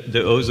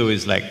 the Ozo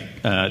is like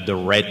the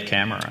red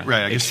camera.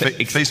 Right, I guess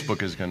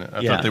Facebook is going to,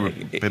 I thought they were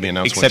maybe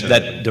announced one. Except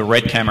that the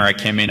red camera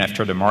came in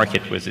after the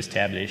market was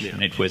established,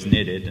 and it was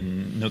needed,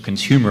 and no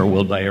consumer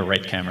will buy a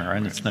red camera,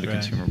 and it's not a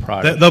consumer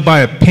product. They'll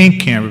buy a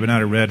pink camera, but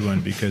not a red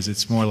one, because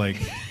it's more like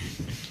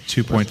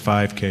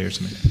 2.5K or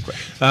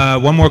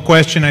something. One more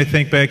question, I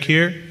think, back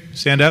here.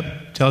 Stand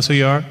up. Tell us who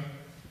you are.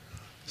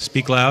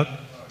 Speak loud.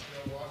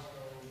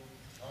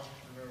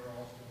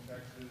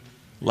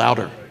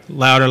 Louder.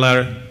 Louder,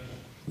 louder.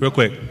 Real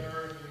quick.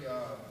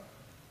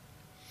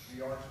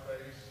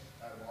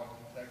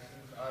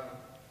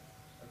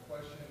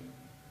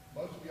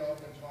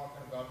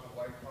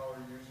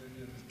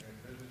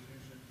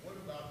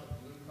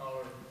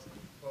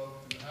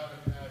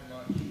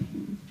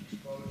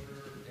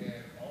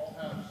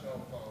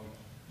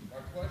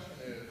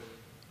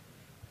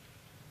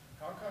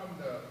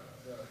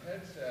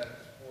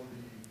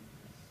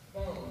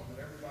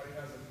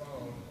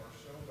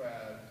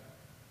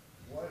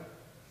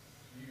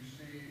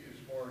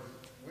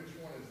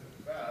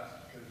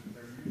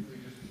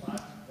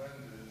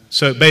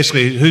 So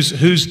basically,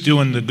 who's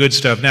doing the good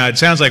stuff now? It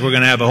sounds like we're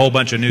going to have a whole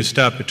bunch of new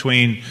stuff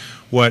between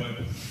what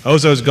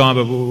Ozo's gone,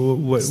 but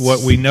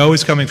what we know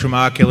is coming from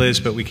Oculus,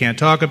 but we can't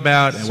talk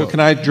about. And so can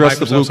I address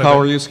the blue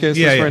collar use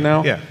cases right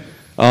now? Yeah.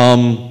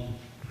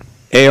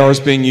 AR is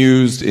being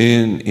used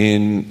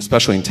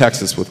especially in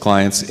Texas with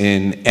clients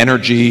in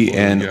energy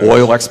and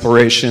oil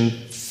exploration,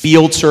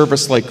 field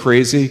service like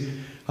crazy.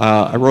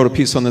 I wrote a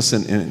piece on this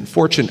in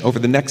Fortune. Over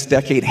the next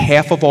decade,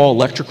 half of all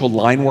electrical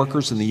line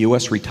workers in the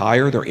U.S.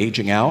 retire. They're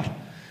aging out.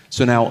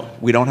 So now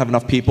we don't have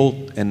enough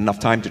people and enough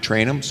time to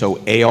train them. So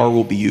AR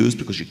will be used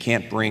because you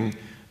can't bring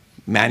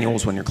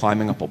manuals when you're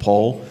climbing up a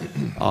pole.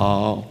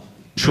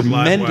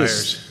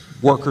 Tremendous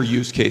worker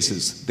use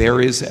cases.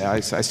 There is, I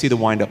see the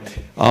wind up.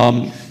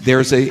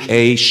 There's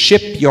a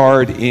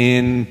shipyard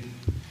in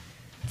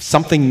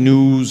something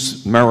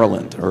News,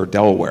 Maryland or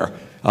Delaware,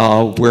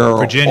 where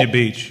Virginia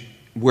Beach,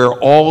 where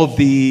all of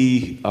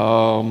the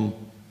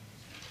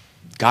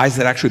guys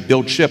that actually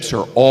build ships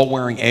are all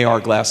wearing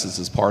AR glasses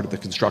as part of the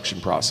construction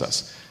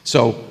process.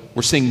 So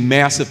we're seeing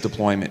massive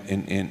deployment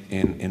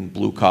in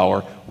blue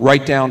collar,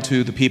 right down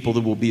to the people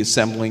that will be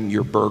assembling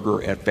your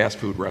burger at fast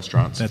food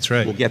restaurants. That's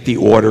right. Will get the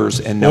orders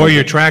and know or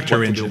your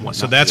tractor engine.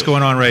 So that's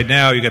going on right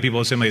now. You got people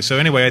assembling. So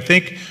anyway, I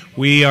think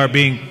we are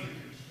being.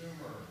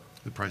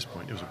 The price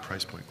point. It was a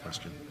price point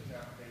question.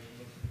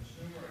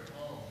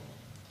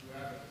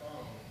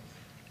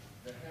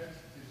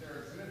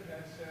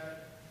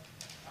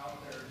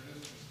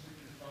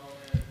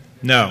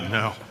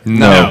 No.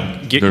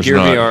 Gear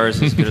VR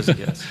is as good as it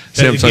gets.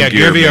 Gear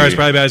VR is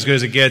probably about as good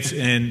as it gets,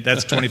 and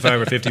that's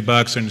 $25 or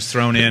 $50 and it's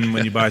thrown in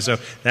when you buy. So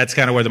that's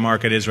kind of where the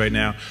market is right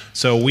now.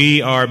 So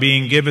we are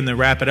being given the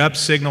wrap it up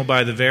signal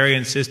by the very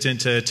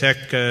insistent tech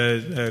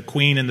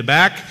queen in the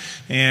back,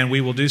 and we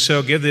will do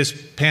so. Give this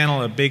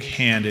panel a big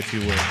hand, if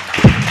you will.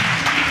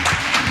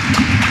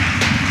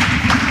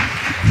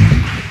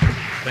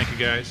 Thank you,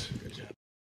 guys.